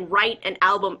and write an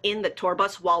album in the tour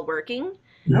bus while working.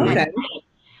 Okay.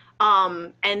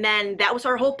 And then that was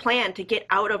our whole plan, to get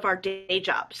out of our day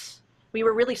jobs. We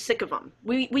were really sick of them.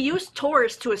 We used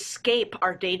tours to escape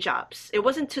our day jobs. It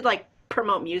wasn't to like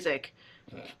promote music.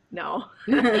 No.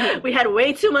 We had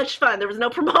way too much fun. There was no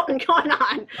promoting going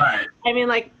on. Right. I mean,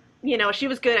 like, you know, she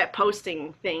was good at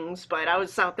posting things, but I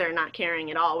was out there not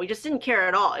caring at all. We just didn't care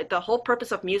at all. The whole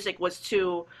purpose of music was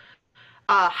to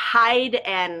hide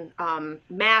and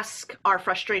mask our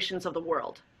frustrations of the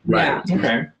world. Right. Yeah.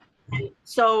 Okay.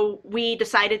 So we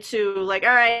decided to, like,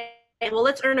 all right, well,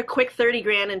 let's earn a quick 30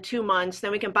 grand in 2 months. Then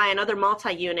we can buy another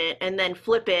multi-unit and then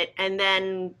flip it. And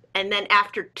then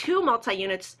after 2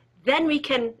 multi-units, then we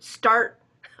can start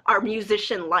our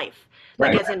musician life,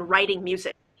 like as in writing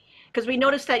music. Because we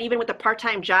noticed that even with a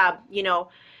part-time job, you know,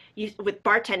 with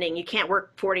bartending, you can't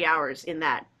work 40 hours in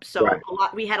that. So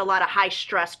we had a lot of high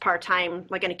stress part-time,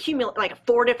 like like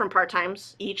 4 different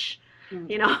part-times each,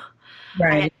 you know.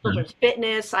 Right. I had children's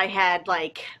fitness. I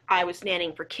was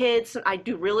nannying for kids. I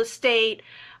do real estate.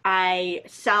 I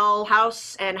sell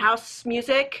house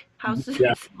music. Houses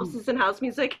and house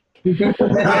music. Look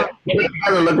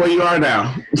where you are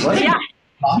now. Yeah.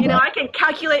 You know, I can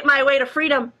calculate my way to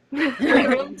freedom.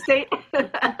 Real estate.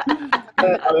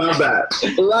 I love that.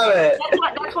 Love it.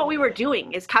 That's what we were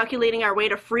doing, is calculating our way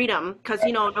to freedom, because,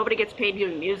 you know, nobody gets paid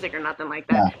doing music or nothing like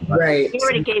that. Yeah, right. We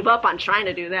already gave up on trying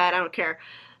to do that. I don't care.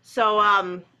 So,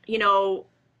 you know,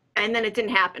 and then it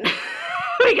didn't happen.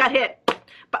 We got hit.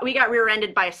 But we got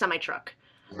rear-ended by a semi-truck.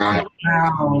 Wow.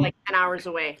 Like 10 hours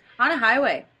away. On a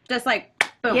highway. Just like,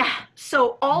 boom. Yeah.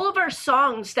 So all of our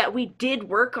songs that we did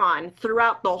work on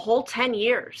throughout the whole 10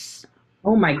 years.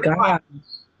 Oh my God.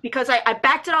 Because I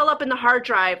backed it all up in the hard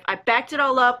drive. I backed it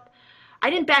all up. I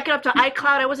didn't back it up to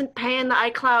iCloud. I wasn't paying the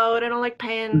iCloud. I don't like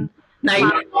paying. I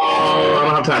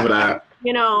don't have time for that.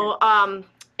 You know,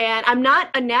 and I'm not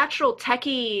a natural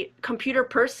techie computer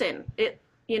person,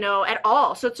 you know, at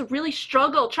all. So it's a really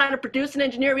struggle trying to produce and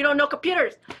engineer. We don't know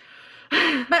computers.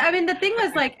 But I mean, the thing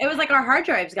was, like, it was like our hard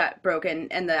drives got broken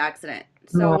in the accident.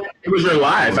 So it was your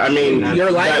life. I mean,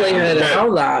 Your livelihood and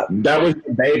all that. That was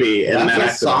your baby. And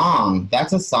That's a song.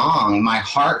 That's a song. My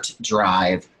Heart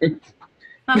Drive. oh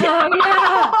yeah,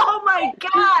 Oh my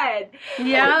God.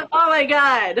 yeah. Oh my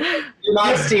God. Do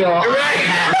not steal.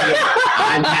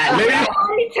 I'm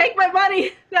happy. Take my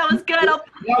money. That was good. Y'all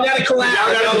gotta collab.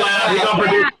 All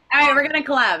right, we're gonna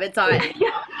collab. It's on.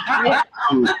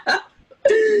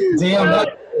 Damn,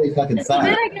 that really fucking sucks.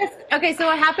 Then I guess, okay, so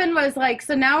what happened was, like,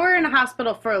 so now we're in a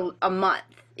hospital for a month,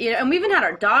 you know, and we even had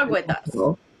our dog with us.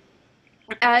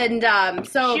 And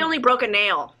so She only broke a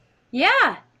nail.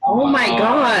 yeah, Oh my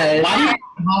God. Why do you go to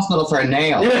the hospital for a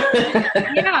nail?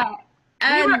 yeah,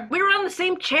 and We were on the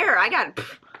same chair. I got.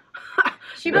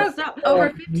 she broke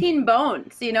over 15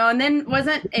 bones, you know, and then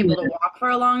wasn't able to walk for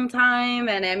a long time.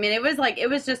 And I mean, it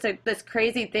was just this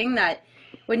crazy thing that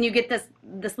when you get this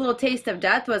little taste of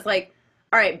death was like,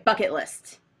 all right, bucket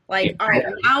list. Like, all right,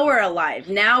 now we're alive.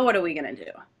 Now what are we going to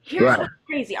do? Here's what's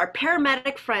crazy. Our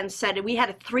paramedic friends said we had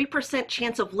a 3%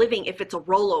 chance of living if it's a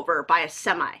rollover by a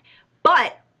semi.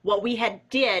 But what we had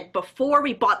did before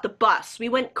we bought the bus, we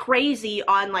went crazy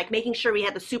on, like, making sure we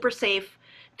had the super safe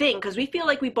thing, because we feel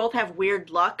like we both have weird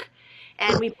luck.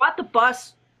 And we bought the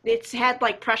bus. It's had,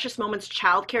 like, Precious Moments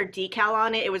childcare decal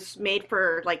on it. It was made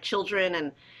for, like, children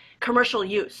and commercial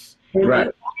use. Right.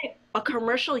 a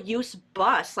commercial use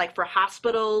bus, like for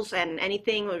hospitals and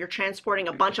anything where you're transporting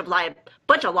a bunch of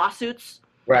lawsuits.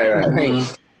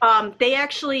 Right. They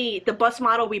actually, the bus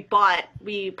model we bought,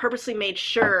 we purposely made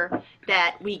sure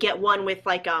that we get one with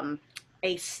like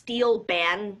a steel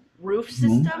band roof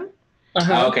system.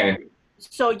 Okay.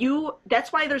 So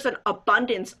that's why there's an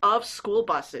abundance of school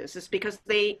buses, is because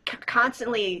they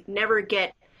constantly never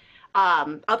get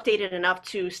updated enough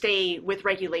to stay with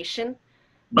regulation.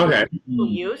 Okay.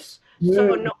 Use.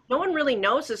 So no one really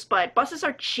knows this, but buses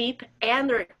are cheap and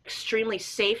they're extremely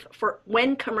safe for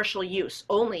when commercial use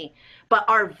only. But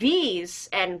RVs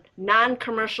and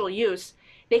non-commercial use,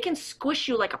 they can squish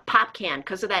you like a pop can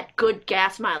because of that good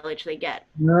gas mileage they get.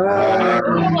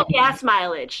 Gas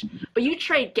mileage, but you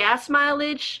trade gas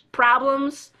mileage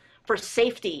problems for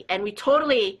safety, and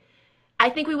I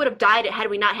think we would have died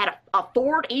had we not had a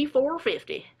Ford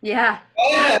E450. Yeah.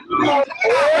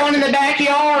 One in the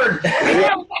backyard.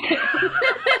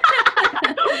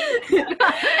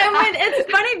 And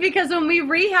it's funny because when we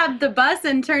rehabbed the bus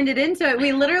and turned it into it,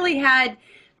 we literally had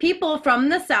people from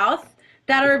the South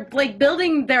that are like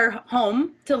building their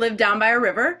home to live down by a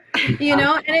river, you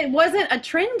know, and it wasn't a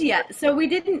trend yet. So we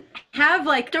didn't have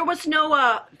like... There was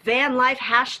no van life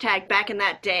hashtag back in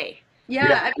that day.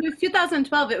 Yeah, I mean, it was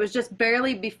 2012. It was just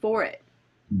barely before it.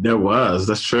 There was.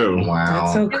 That's true. Wow.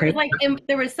 That's so It was crazy. like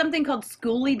there was something called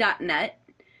Schooly.net.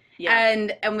 Yeah.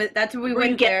 And that's where we We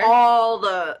went get there. all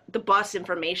the bus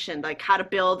information, like how to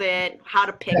build it, how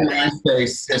to pick The it. MySpace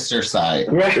sister site.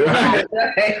 Right.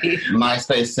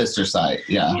 MySpace sister site.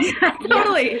 Yeah.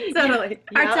 Totally.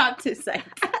 Our Yep. top two sites.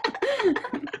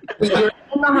 You're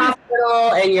in the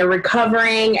hospital and you're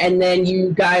recovering, and then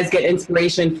you guys get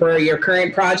inspiration for your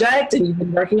current project, and you've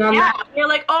been working on Yeah, we're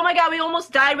like, oh my god, we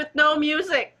almost died with no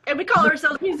music, and we call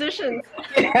ourselves musicians.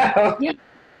 that.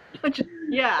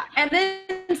 Yeah. And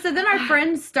then our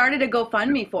friends started a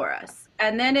GoFundMe for us.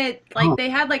 And then they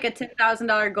had like a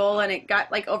 $10,000 goal and it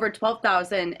got like over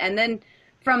 12,000. And then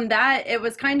from that, it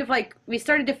was kind of like we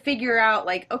started to figure out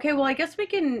like, okay, well, I guess we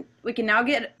can now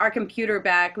get our computer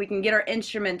back. We can get our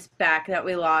instruments back that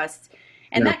we lost.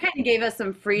 And that kind of gave us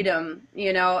some freedom,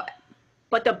 you know.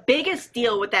 But the biggest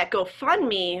deal with that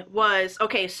GoFundMe was,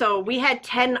 okay, so we had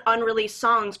 10 unreleased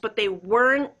songs, but they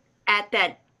weren't at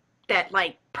that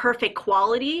like perfect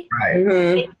quality.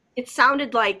 Right. It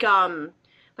sounded like a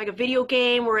video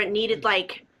game where it needed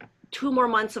like 2 more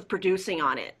months of producing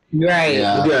on it. Right.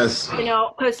 Yeah. Yes. You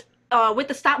know, because with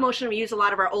the stop motion, we use a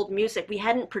lot of our old music. We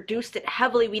hadn't produced it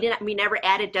heavily. We never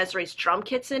added Desiree's drum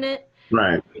kits in it.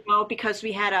 Right. You know, because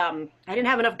we had I didn't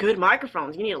have enough good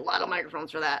microphones. You need a lot of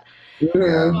microphones for that.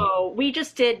 Yeah. So we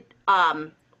just did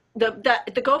the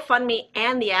GoFundMe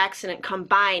and the accident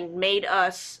combined made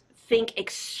us think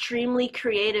extremely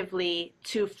creatively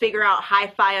to figure out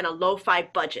hi-fi on a lo-fi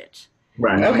budget.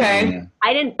 Right. Okay.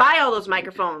 I didn't buy all those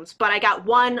microphones, but I got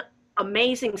one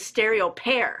amazing stereo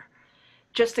pair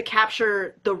just to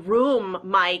capture the room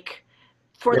mic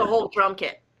for the whole drum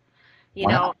kit. You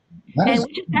know, and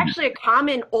which is actually a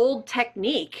common old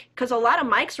technique because a lot of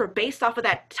mics were based off of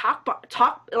that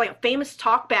like a famous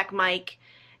talkback mic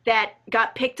that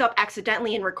got picked up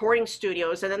accidentally in recording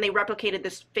studios, and then they replicated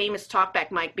this famous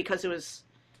talkback mic because it was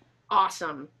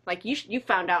awesome. Like you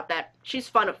found out that she's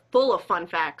full of fun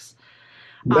facts.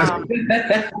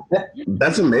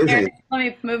 That's amazing. Let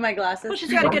me move my glasses. Well,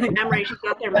 she's got a good memory. She's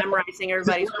out there memorizing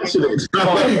everybody's.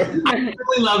 I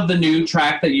really love the new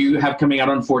track that you have coming out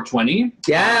on 420.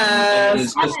 Yes. And,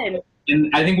 it's just, and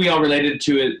I think we all related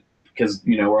to it because,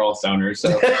 you know, we're all stoners.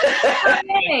 So,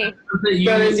 Hey.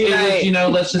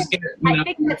 let's just get, I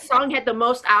think that song had the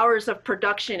most hours of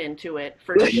production into it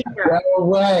for sure. No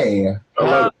way.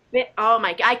 Oh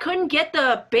my god! I couldn't get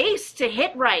the bass to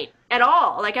hit right at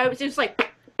all. Like I was just like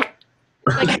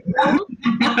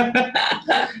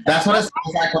That's what it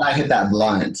sounds like when I hit that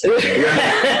blunt. that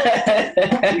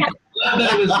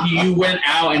was you went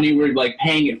out and you were like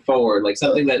paying it forward, like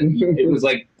something that it was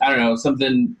like, I don't know,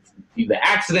 something, the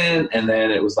accident, and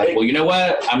then it was like, well, you know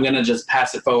what, I'm gonna just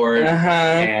pass it forward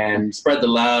and spread the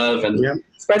love and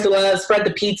spread the love, spread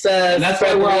the pizza. And that's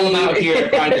what we're all about here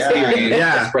at Pride Series.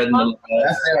 Yeah. Spreading the love.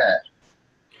 That's it.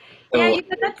 Yeah,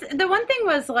 that's the one thing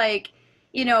was like,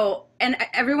 you know, and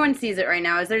everyone sees it right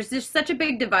now, is there's just such a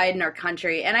big divide in our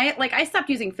country. And I stopped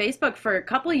using Facebook for a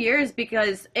couple of years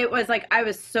because it was like I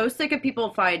was so sick of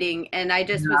people fighting, and I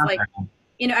just was like,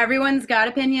 you know, everyone's got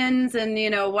opinions and, you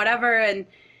know, whatever, and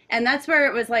that's where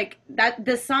it was like that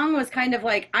this song was kind of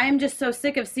like, I'm just so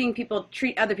sick of seeing people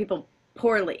treat other people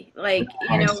poorly. Like,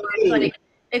 you know, where it's like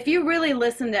if you really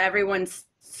listen to everyone's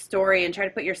story and try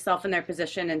to put yourself in their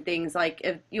position and things, like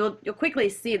if you'll quickly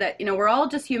see that, you know, we're all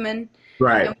just human.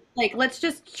 Right. And, like, let's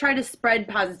just try to spread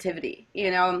positivity,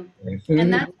 and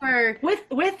that's where with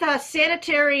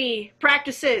sanitary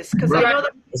practices, because I know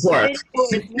that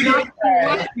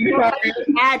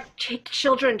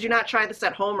children do not try this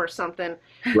at home or something.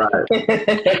 Right.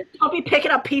 Don't be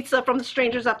picking up pizza from the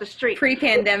strangers off the street.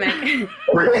 Pre-pandemic.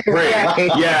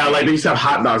 Yeah, like they used to have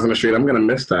hot dogs on the street. I'm gonna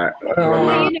miss that.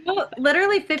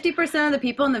 Literally 50% of the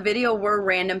people in the video were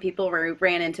random people we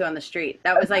ran into on the street.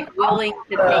 That was like willing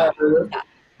to take pizza.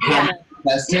 Yeah.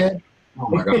 Tested? Oh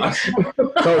my gosh.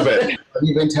 COVID. Have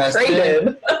you been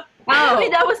tested? I mean,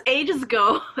 that was ages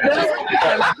ago.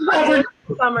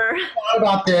 Summer. I thought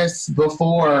about this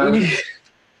before,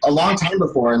 a long time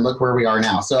before, and look where we are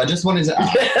now. So I just wanted to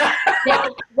ask.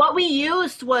 Well, what we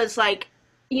used was like,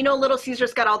 Little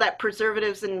Caesars got all that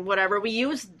preservatives and whatever. We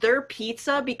used their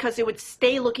pizza because it would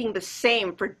stay looking the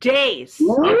same for days.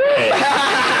 Okay.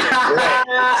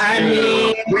 I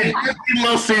mean, we did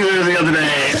Little Caesars the other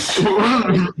day.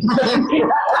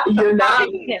 You're not.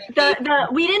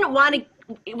 We didn't want to.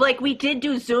 Like, we did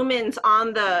do zoom-ins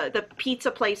on the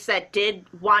pizza place that did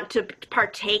want to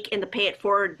partake in the pay it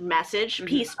forward message.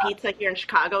 Peace Pizza here in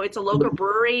Chicago. It's a local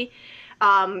brewery.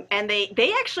 And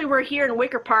they actually were here in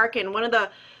Wicker Park in one of the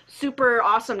super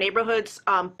awesome neighborhoods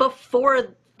before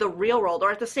the real world,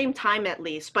 or at the same time at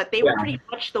least. But they were pretty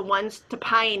much the ones to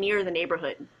pioneer the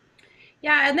neighborhood.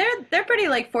 Yeah, and they're pretty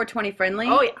like 420 friendly.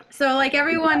 Oh yeah. So like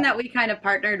everyone that we kind of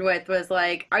partnered with was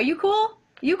like, "Are you cool?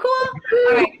 You cool?"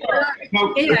 All right.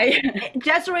 Yeah.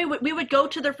 Desiree, we would go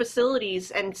to their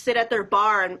facilities and sit at their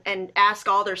bar and ask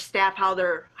all their staff how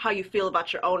you feel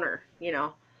about your owner. Yeah.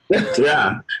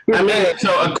 I mean,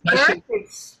 so a question.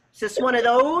 Is this one of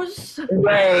those?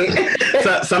 Right.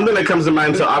 So something that comes to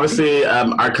mind. So obviously,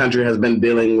 our country has been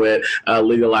dealing with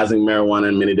legalizing marijuana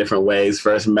in many different ways.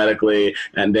 First medically,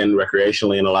 and then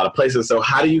recreationally in a lot of places. So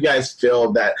how do you guys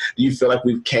feel that? Do you feel like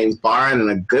we've came far and in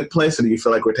a good place, or do you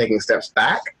feel like we're taking steps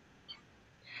back?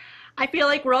 I feel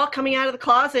like we're all coming out of the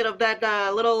closet of that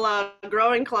little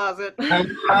growing closet.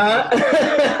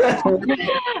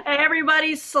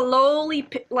 Everybody's slowly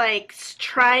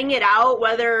trying it out,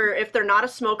 whether if they're not a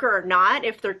smoker or not,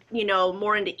 if they're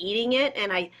more into eating it.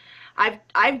 And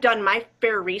I've done my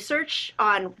fair research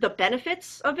on the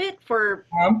benefits of it for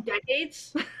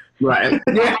decades. Right.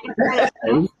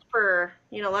 For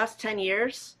last 10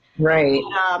 years. Right.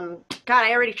 God,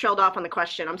 I already trailed off on the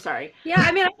question. I'm sorry. Yeah,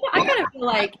 I mean, I kind of feel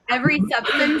like every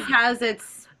substance has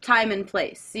its time and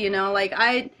place. Like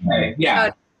I'm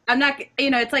not.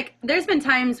 It's like there's been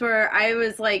times where I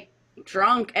was like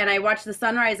drunk and I watched the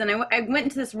sunrise and I went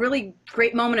into this really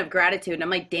great moment of gratitude and I'm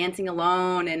like dancing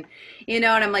alone and and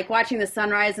I'm like watching the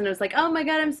sunrise and it was like, oh my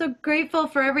God, I'm so grateful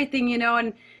for everything,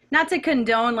 and not to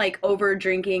condone like over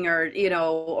drinking or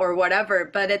or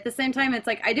whatever, but at the same time it's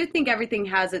like I do think everything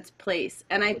has its place.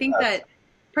 And I think that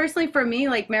personally for me,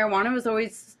 like marijuana was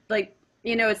always like,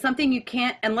 it's something you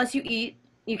can't, unless you eat,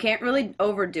 you can't really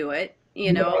overdo it,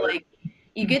 like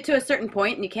you get to a certain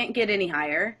point and you can't get any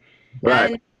higher.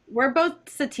 Right. And we're both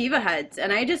sativa heads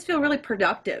and I just feel really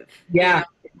productive. Yeah.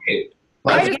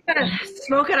 I just gotta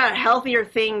smoke it on healthier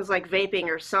things like vaping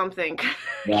or something.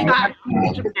 Yeah. God,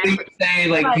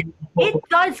 Say, it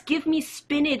does give me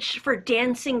spinach for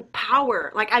dancing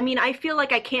power. Like, I mean, I feel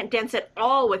like I can't dance at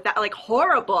all with that. Like,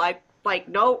 horrible.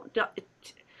 No,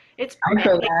 it's like,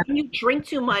 when you drink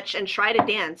too much and try to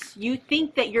dance, you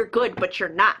think that you're good, but you're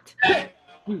not.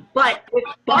 But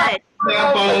Adam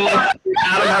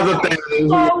has a thing.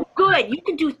 so good. You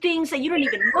can do things that you don't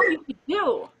even know you could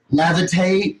do.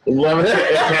 levitate.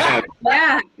 Levitate.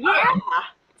 Yeah. Yeah.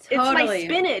 It's my Totally.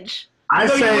 spinach.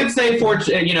 So you would say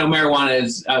marijuana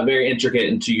is very intricate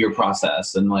into your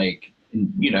process and Yeah.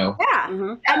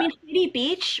 Mm-hmm. I mean, Shady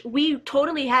Beach, we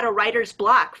totally had a writer's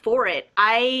block for it.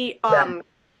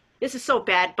 This is so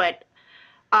bad, but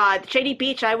Shady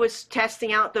Beach, I was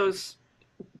testing out those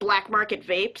black market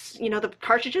vapes, the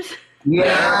cartridges.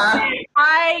 Yeah.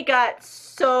 I got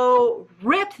so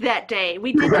ripped that day.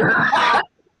 We did that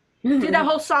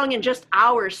whole song in just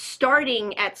hours,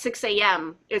 starting at 6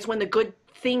 a.m. is when the good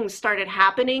things started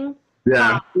happening.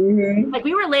 Yeah. Like,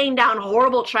 we were laying down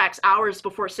horrible tracks hours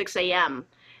before 6 a.m.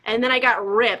 And then I got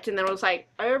ripped, and then I was like,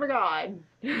 oh my God.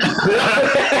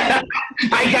 I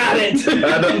got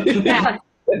it. Yeah.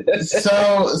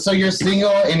 So your single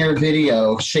and your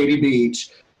video, Shady Beach,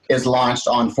 is launched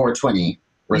on 420.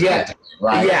 Yes.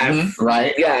 Right? Yes.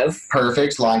 Right? Yes.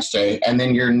 Perfect launch date. And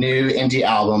then your new indie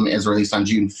album is released on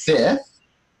June 5th.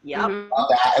 Yep.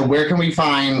 And where can we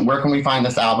find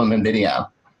this album and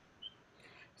video?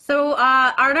 So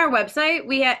on our website,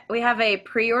 we have a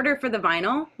pre-order for the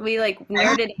vinyl. We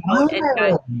narrowed it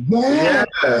out.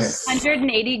 Yes.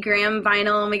 180 gram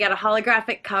vinyl, and we got a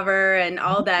holographic cover and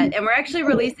all that. And we're actually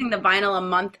releasing the vinyl a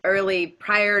month early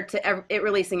prior to it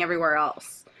releasing everywhere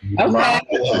else. Okay.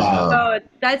 So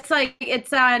that's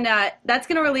it's on. That's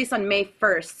going to release on May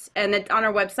 1st, and it's on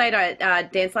our website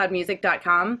at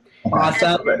danceloudmusic.com.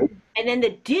 Awesome. And then the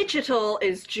digital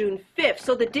is June 5th.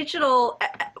 So the digital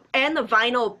and the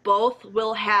vinyl both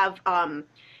will have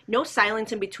no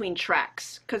silence in between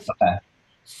tracks.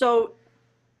 So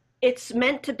it's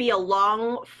meant to be a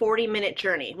long 40-minute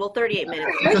journey. Well, 38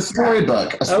 minutes. It's a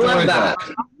storybook. I love that.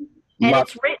 And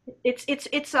it's written.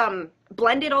 It's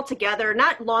blended all together.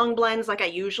 Not long blends like I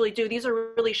usually do. These are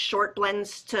really short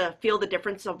blends to feel the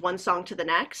difference of one song to the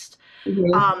next.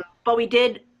 Mm-hmm. But we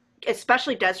did.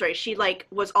 Especially Desiree, she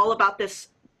was all about this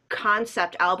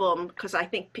concept album because I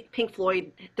think Pink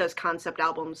Floyd does concept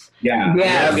albums. Yeah,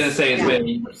 Yes. I was gonna say it's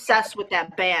been Obsessed with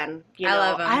that band. You I know?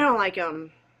 love 'em. I don't like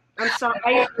them. I'm sorry.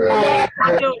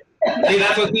 See,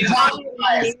 that's what we talk.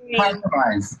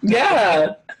 Compromise.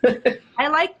 Yeah. I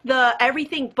like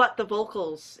everything but the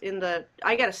vocals in the.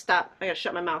 I gotta stop. I gotta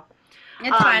shut my mouth.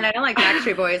 It's fine. I don't like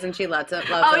Backstreet Boys, and she loves it.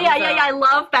 Oh yeah, yeah. I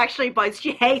love Backstreet Boys.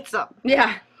 She hates them.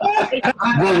 Yeah.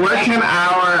 Well, where can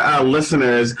our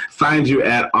listeners find you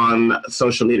on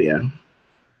social media?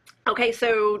 Okay,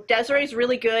 so Desiree's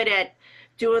really good at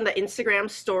doing the Instagram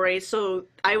stories, so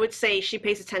I would say she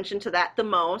pays attention to that the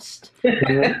most.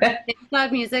 Dance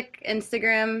Loud Music,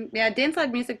 Instagram. Yeah, Dance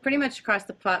Loud Music pretty much across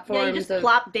the platforms. Yeah, you just of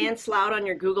plop Dance Loud on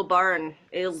your Google bar and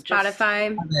it'll just...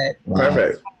 Spotify.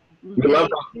 Perfect. We love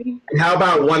that. How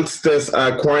about once this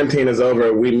quarantine is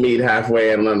over, we meet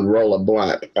halfway and then roll a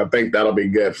blunt? I think that'll be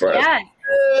good for us.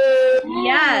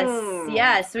 Yes.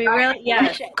 Yes. We really,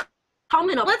 yes.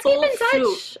 Come in a Let's full keep in touch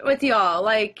suit. with y'all.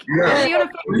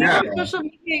 Yeah. What social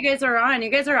media you guys are on. You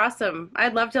guys are awesome.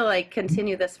 I'd love to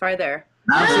continue this farther.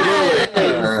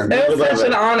 Absolutely. It was such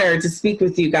an honor to speak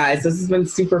with you guys. This has been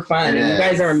super fun. And you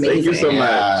guys are amazing. Thank you so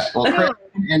much. Well, Chris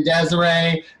and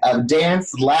Desiree of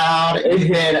Dance Loud, it's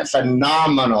been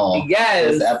phenomenal.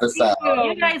 Yes. This episode.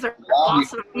 You guys are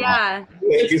awesome. Yeah. Thank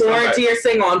you Look so forward much. to your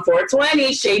sing on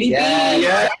 420, Shady Yes. Beach.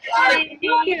 Yeah. Thank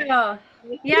you.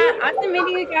 Yeah, awesome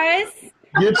meeting you guys.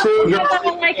 You too.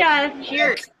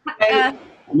 Cheers.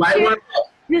 Light one.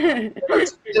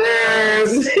 Cheers.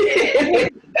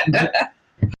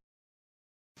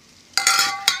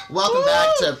 Welcome back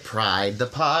to Pride the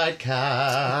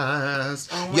Podcast.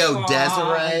 Oh my Yo, God.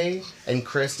 Desiree and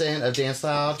Kristen of Dance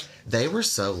Loud, they were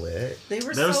so lit. They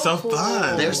were They were so cool.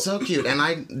 fun. They're so cute. And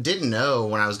I didn't know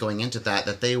when I was going into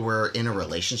that they were in a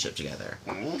relationship together.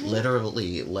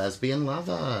 Literally, lesbian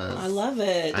lovers. I love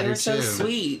it. I They do were so too.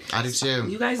 sweet. I do too.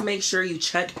 You guys make sure you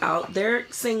check out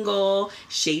their single,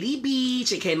 Shady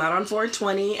Beach. It came out on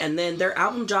 420, and then their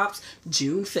album drops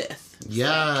June 5th.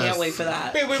 Yes. Can't wait for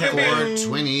that.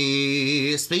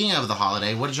 420. Speaking of the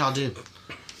holiday, what did y'all do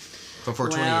for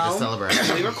 420 to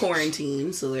celebrate? We were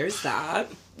quarantined, so there's that.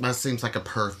 That seems like a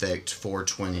perfect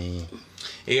 420.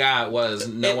 Yeah, it was.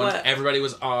 was. Everybody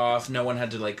was off. No one had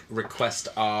to request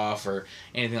off or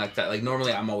anything like that.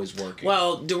 Normally I'm always working.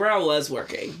 Well, Durrell was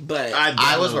working, but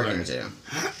I was working too.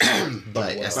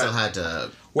 But I still had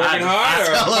to... working hard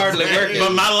or hardly working?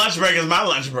 But my lunch break is my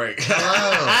lunch break.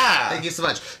 Oh, thank you so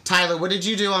much. Tyler, what did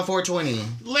you do on 420?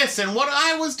 Listen, what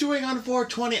I was doing on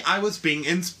 420, I was being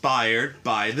inspired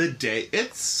by the day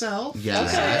itself.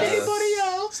 Yes. Just like anybody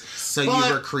else. So But-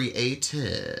 you were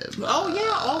creative. Oh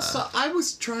yeah, also I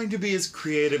was trying to be as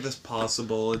creative as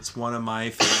possible. It's one of my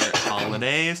favorite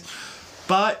holidays.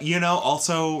 But,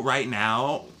 also right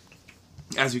now,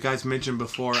 as you guys mentioned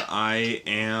before, I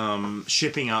am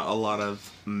shipping out a lot of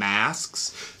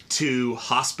masks to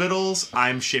hospitals.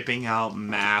 I'm shipping out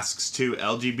masks to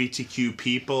LGBTQ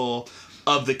people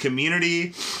of the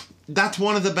community. That's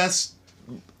one of the best...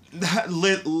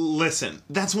 Listen,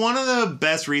 that's one of the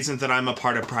best reasons that I'm a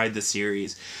part of Pride the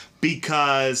Series.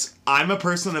 Because I'm a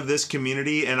person of this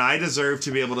community and I deserve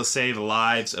to be able to save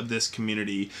lives of this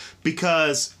community.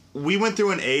 Because we went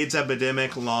through an AIDS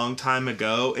epidemic a long time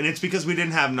ago, and it's because we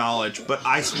didn't have knowledge. But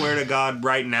I swear to God,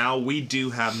 right now, we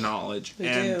do have knowledge. We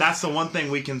and do. that's the one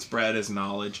thing we can spread is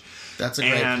knowledge. That's a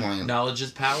great And point. Knowledge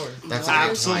is power. That's a great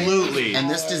Absolutely. point. And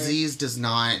this disease does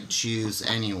not choose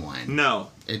anyone.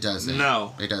 No. It doesn't.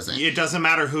 No. It doesn't. It doesn't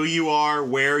matter who you are,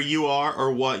 where you are,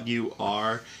 or what you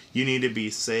are. You need to be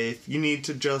safe. You need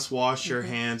to just wash your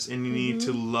hands, and you need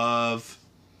to love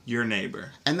your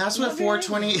neighbor. And that's what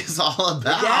 420 is all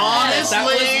about. yes, that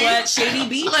was Honestly, what Shady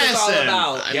Beach was all listen,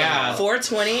 about. Yeah.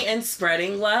 420 and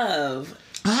spreading love.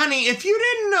 Honey, if you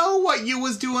didn't know what you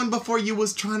was doing before you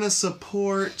was trying to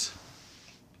support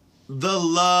the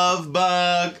love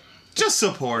bug, just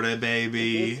support it,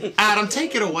 baby. Adam,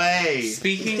 take it away.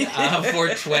 Speaking of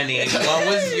 420, what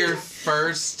was your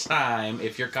first time,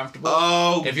 if you're comfortable?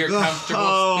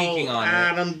 Speaking on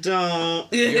Adam,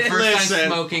 don't. Your first time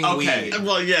smoking weed.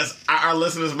 Well, yes, our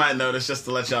listeners might notice, just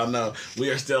to let y'all know, we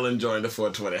are still enjoying the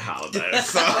 420 holiday.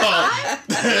 So,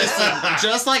 listen,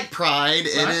 just like Pride,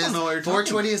 it is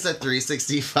 420 is a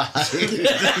 365.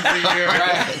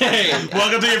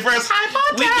 Welcome to your first high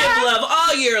podcast. We give love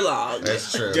all year long.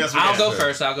 That's true. Yes, I'll go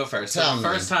first. Tell So,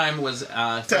 first time was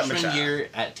freshman year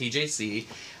at TJC.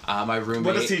 My roommate,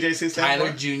 what does TJC stand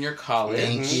Tyler for? Junior College.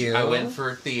 Thank you. I went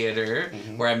for theater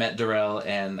where I met Darrell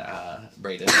and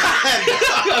Braden.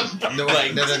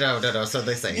 No. So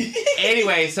they say.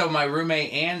 Anyway, so my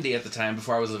roommate Andy at the time,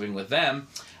 before I was living with them,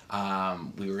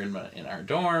 we were in our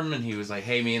dorm, and he was like,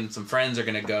 "Hey, me and some friends are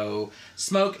gonna go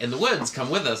smoke in the woods. Come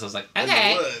with us." I was like,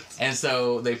 "Okay." And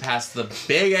so they passed the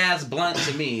big ass blunt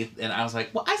to me, and I was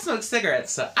like, "Well, I smoke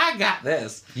cigarettes, so I got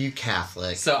this." You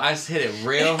Catholic. So I just hit it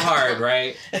real hard,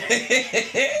 right?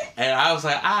 And I was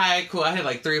like, "All right, cool." I hit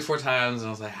like 3 or 4 times, and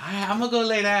I was like, "All right, I'm gonna go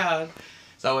lay down."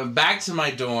 So I went back to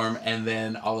my dorm, and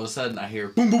then all of a sudden I hear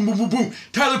boom, boom, boom, boom, boom.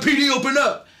 Tyler PD, open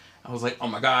up! I was like, oh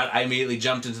my god. I immediately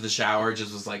jumped into the shower,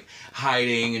 just was like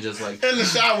hiding and just like... In the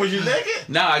shower, were you naked?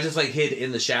 No, I just like hid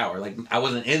in the shower. Like, I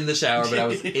wasn't in the shower, but I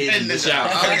was in the shower.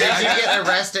 Oh, did you get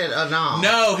arrested? Oh, no.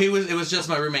 No, it was just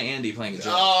my roommate Andy playing a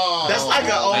joke. Oh. That's like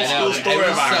an old school story it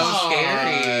was of ours. so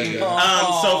scary.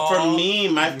 So for me,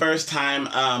 my first time...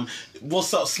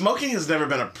 so smoking has never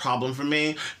been a problem for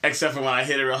me, except for when I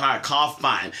hit it real hard. Cough,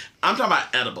 fine. I'm talking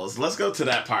about edibles. Let's go to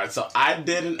that part. So I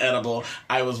did an edible.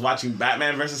 I was watching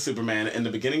Batman vs. Superman. In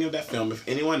the beginning of that film, if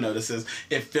anyone notices,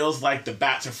 it feels like the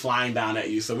bats are flying down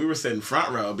at you. So we were sitting front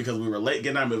row because we were late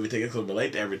getting our movie tickets because we were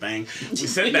late to everything. We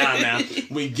sit down now.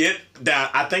 We get down.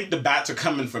 I think the bats are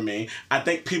coming for me. I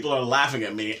think people are laughing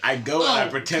at me. I go and I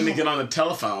pretend to get on the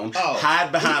telephone,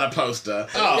 hide behind a poster.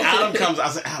 Adam comes. I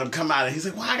said, Adam, come out. And he's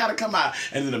like, why I gotta come out?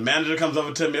 And then the manager comes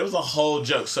over to me. It was a whole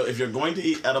joke. So if you're going to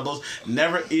eat edibles,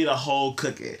 never eat a whole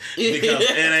cookie because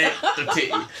it ain't the tea.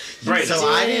 Right. So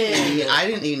I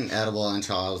didn't eat an edible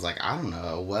until I was like, I don't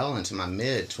know, well into my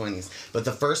mid-20s. But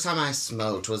the first time I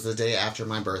smoked was the day after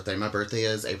my birthday. My birthday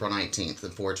is April 19th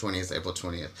and 420 is April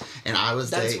 20th. And I was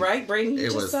That's right, Brayden.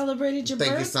 You just celebrated your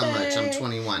birthday. Thank you so much. I'm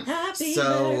 21. Happy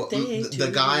so birthday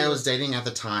the guy I was dating at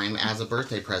the time, as a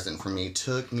birthday present for me,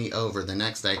 took me over the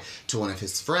next day to one of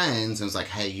his friends and was like,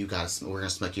 hey, we're gonna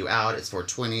smoke you out. It's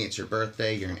 420. It's your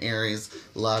birthday. You're an Aries.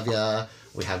 Love ya.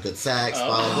 We have good sex. Blah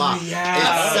blah blah.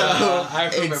 Yeah. I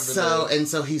remember and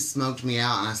so he smoked me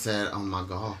out, and I said, oh my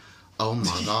god.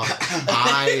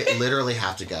 I literally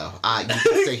have to go. You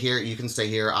can stay here. You can stay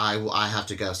here. I have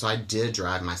to go. So I did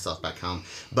drive myself back home,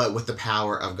 but with the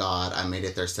power of God, I made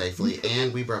it there safely,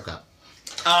 and we broke up.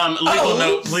 Legal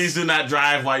note, please do not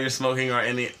drive while you're smoking or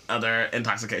any other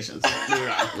intoxications.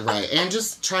 Right, and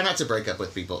just try not to break up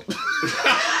with people.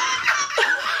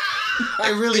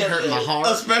 It really hurt my heart.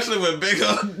 Especially with big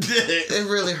old dick. It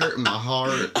really hurt my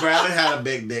heart. Bradley had a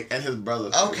big dick and his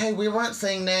brother. Okay, we weren't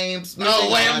saying names.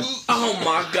 Oh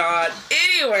my god.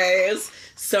 Anyways,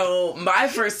 so my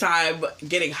first time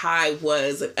getting high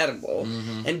was an edible.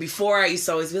 Mm-hmm. And before I used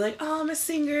to always be like, oh, I'm a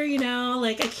singer,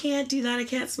 like I can't do that, I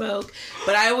can't smoke.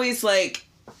 But I always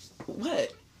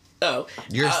what? Oh.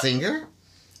 You're a singer?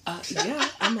 Yeah,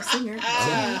 I'm a singer.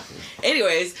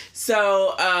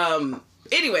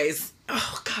 Anyways,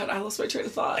 oh god, I lost my train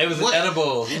of thought. It was an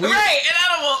edible. Right, an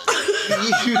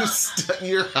edible.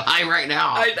 You're high right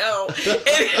now. I know.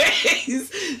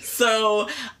 Anyways, so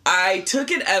I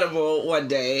took an edible one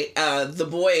day. The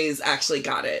boys actually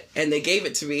got it, and they gave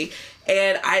it to me.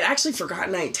 And I'd actually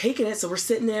forgotten I had taken it, so we're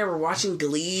sitting there, we're watching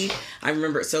Glee. I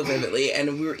remember it so vividly,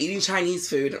 and we were eating Chinese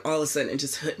food, and all of a sudden it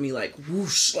just hit me like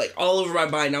whoosh, like all over my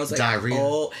body, and I was like, diarrhea?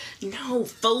 Oh, no,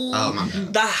 fool. Oh, my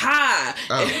God. The high.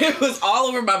 Oh. And it was all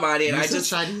over my body, and I just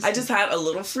had a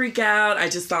little freak out. I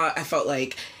felt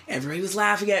like everybody was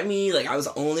laughing at me, like I was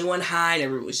the only one high, and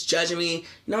everybody was judging me.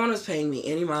 No one was paying me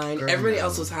any mind. Girl, everybody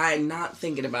else was high and not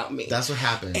thinking about me. That's what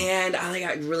happened. And I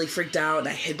got really freaked out, and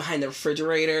I hid behind the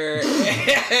refrigerator.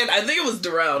 And I think it was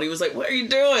Darrell. He was like, what are you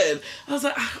doing? I was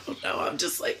like, I don't know. I'm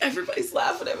just like, everybody's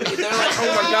laughing at me. They're like,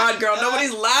 oh my God, girl,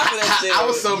 nobody's laughing at you. I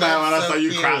was so mad when I saw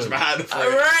you crouch behind the fridge.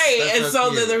 Right. And so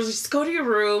then there was just go to your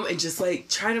room and just like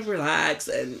try to relax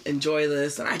and enjoy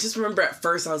this. And I just remember at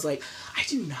first I was like, I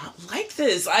do not like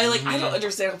this. I don't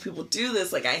understand how people do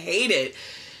this. Like, I hate it.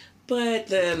 But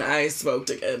then I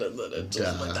smoked again, and then it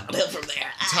just went downhill from there.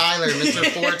 Tyler, Mr.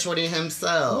 420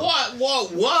 himself. What?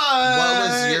 What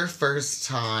was your first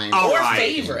time?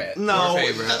 Favorite? No, Or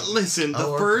favorite. Listen,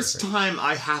 the first time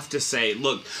I have to say,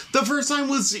 look, the first time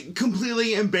was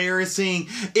completely embarrassing.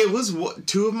 It was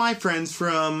two of my friends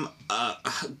from,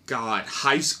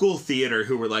 high school theater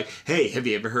who were like, hey, have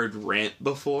you ever heard Rent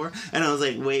before? And I was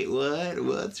like, wait, what?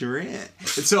 What's Rent?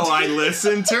 And so I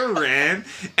listened to Rent,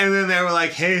 and then they were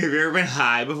like, hey, have you ever been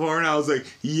high before? And I was like,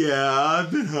 yeah,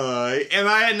 I've been high. And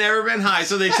I had never been high.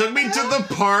 So they took me to the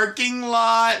parking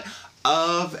lot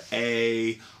of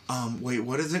a...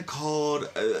 what is it called?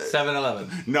 7-Eleven.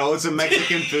 No, it's a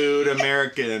Mexican food,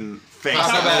 American thing.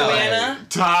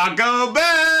 Taco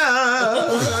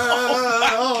Bell.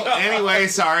 Anyway,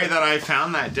 sorry that I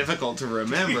found that difficult to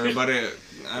remember, but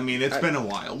it's been a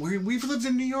while. We've lived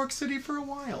in New York City for a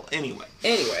while. Anyway,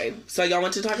 so y'all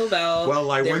went to Taco Bell.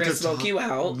 Well, I went went to smoke you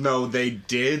out. No, they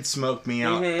did smoke me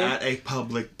out at a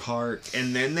public park,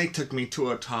 and then they took me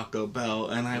to a Taco Bell,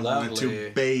 and I wanted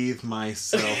to bathe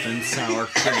myself in sour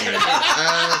cream.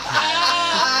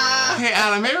 Hey,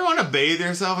 Adam, ever want to bathe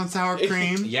yourself in sour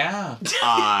cream? Yeah.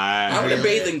 I want to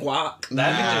bathe in guac.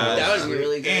 That was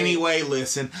really good. Anyway,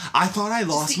 listen, I thought I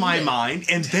lost my mind,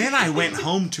 and then I went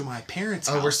home to my parents'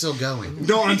 house. Oh, we're still going.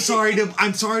 No, I'm sorry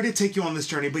to take you on this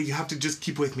journey, but you have to just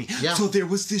keep with me. Yeah. So there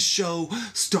was this show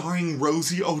starring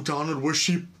Rosie O'Donnell where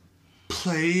she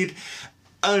played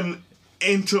an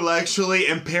intellectually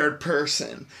impaired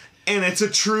person. And it's a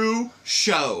true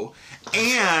show.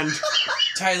 And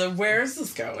Tyler, where is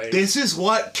this going? This is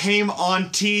what came on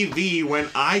TV when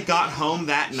I got home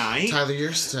that night. Tyler,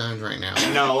 you're stoned right now.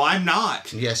 No, I'm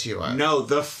not. Yes, you are. No,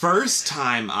 the first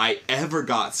time I ever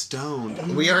got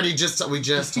stoned. We just talked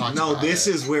about No, this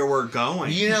is where we're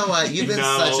going. You know what? You've been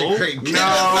such a great guest.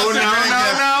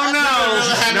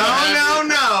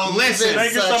 No. Listen,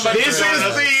 this is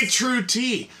the true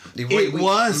tea. It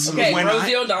was when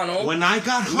Rosie O'Donnell. When I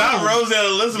got home. Not Rosie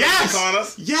Elizabeth on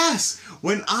us. Yes.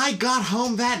 When I got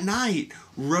home that night,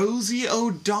 Rosie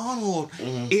O'Donnell.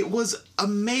 It was a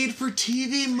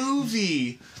made-for-TV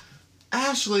movie.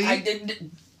 Ashley. I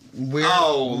didn't.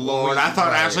 Oh, Lord. I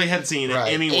thought Ashley had seen it.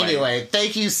 Right. Anyway,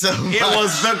 thank you so much. It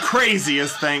was the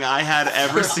craziest thing I had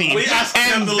ever seen. We asked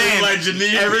them to leave like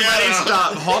Janine. Everybody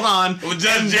stop. Hold on. Well,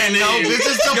 just Janine. No, this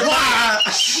is the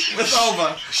point. It's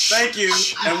over. Thank you.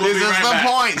 And we'll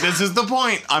This is the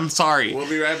point. I'm sorry. We'll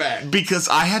be right back. Because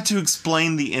I had to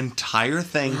explain the entire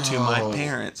thing to my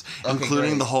parents,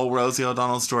 including the whole Rosie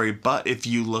O'Donnell story. But if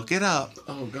you look it up,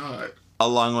 oh God,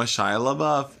 along with Shia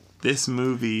LaBeouf, this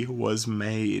movie was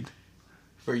made.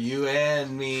 For you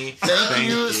and me. Thank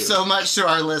you so much to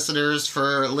our listeners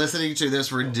for listening to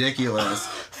this ridiculous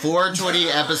 420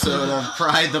 episode of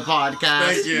Pride the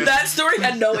Podcast. Thank you. That story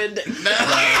had no ending. Literally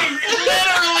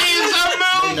the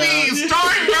movie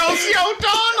starring Rosie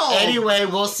O'Donnell. Anyway,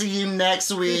 we'll see you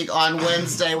next week on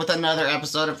Wednesday with another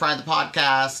episode of Pride the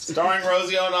Podcast. Starring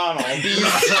Rosie O'Donnell.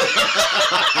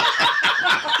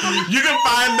 You can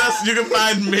find us. You can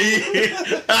find me.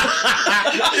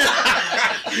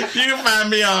 You can find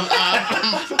me on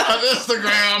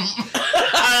Instagram.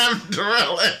 I am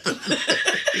Darrell Anthony.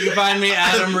 You can find me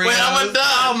Adam Rios. Wait, I'm done.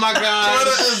 Oh my God.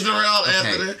 Twitter is Darrell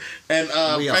Anthony. And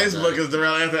Facebook is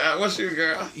Darrell Anthony. What's your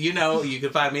girl? You know, you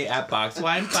can find me at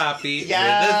Boxwine Poppy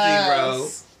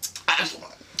Yes. with a 0.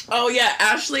 Oh yeah,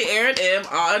 Ashley Aaron M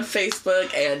on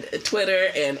Facebook and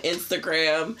Twitter and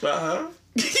Instagram.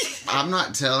 I'm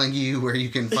not telling you where you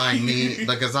can find me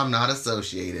because I'm not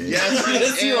associated.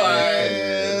 Yes, you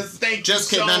are. Thank Just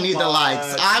you kidding, so I need the much.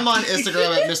 likes. I'm on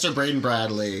Instagram at Mr. Braden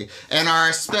Bradley. And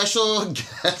our special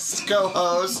guest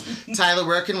co-host, Tyler,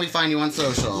 where can we find you on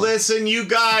social? Listen, you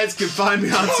guys can find me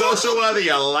on social whether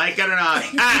you like it or not.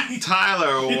 At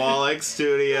Tyler Wallach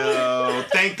Studio.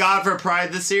 Thank God for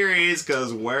Pride the Series,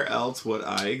 because where else would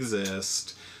I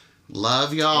exist?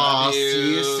 Love y'all. Love you.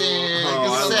 See you soon. Oh, I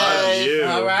Good love day. you.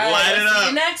 All right. Light it See up.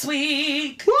 you next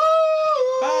week. Woo!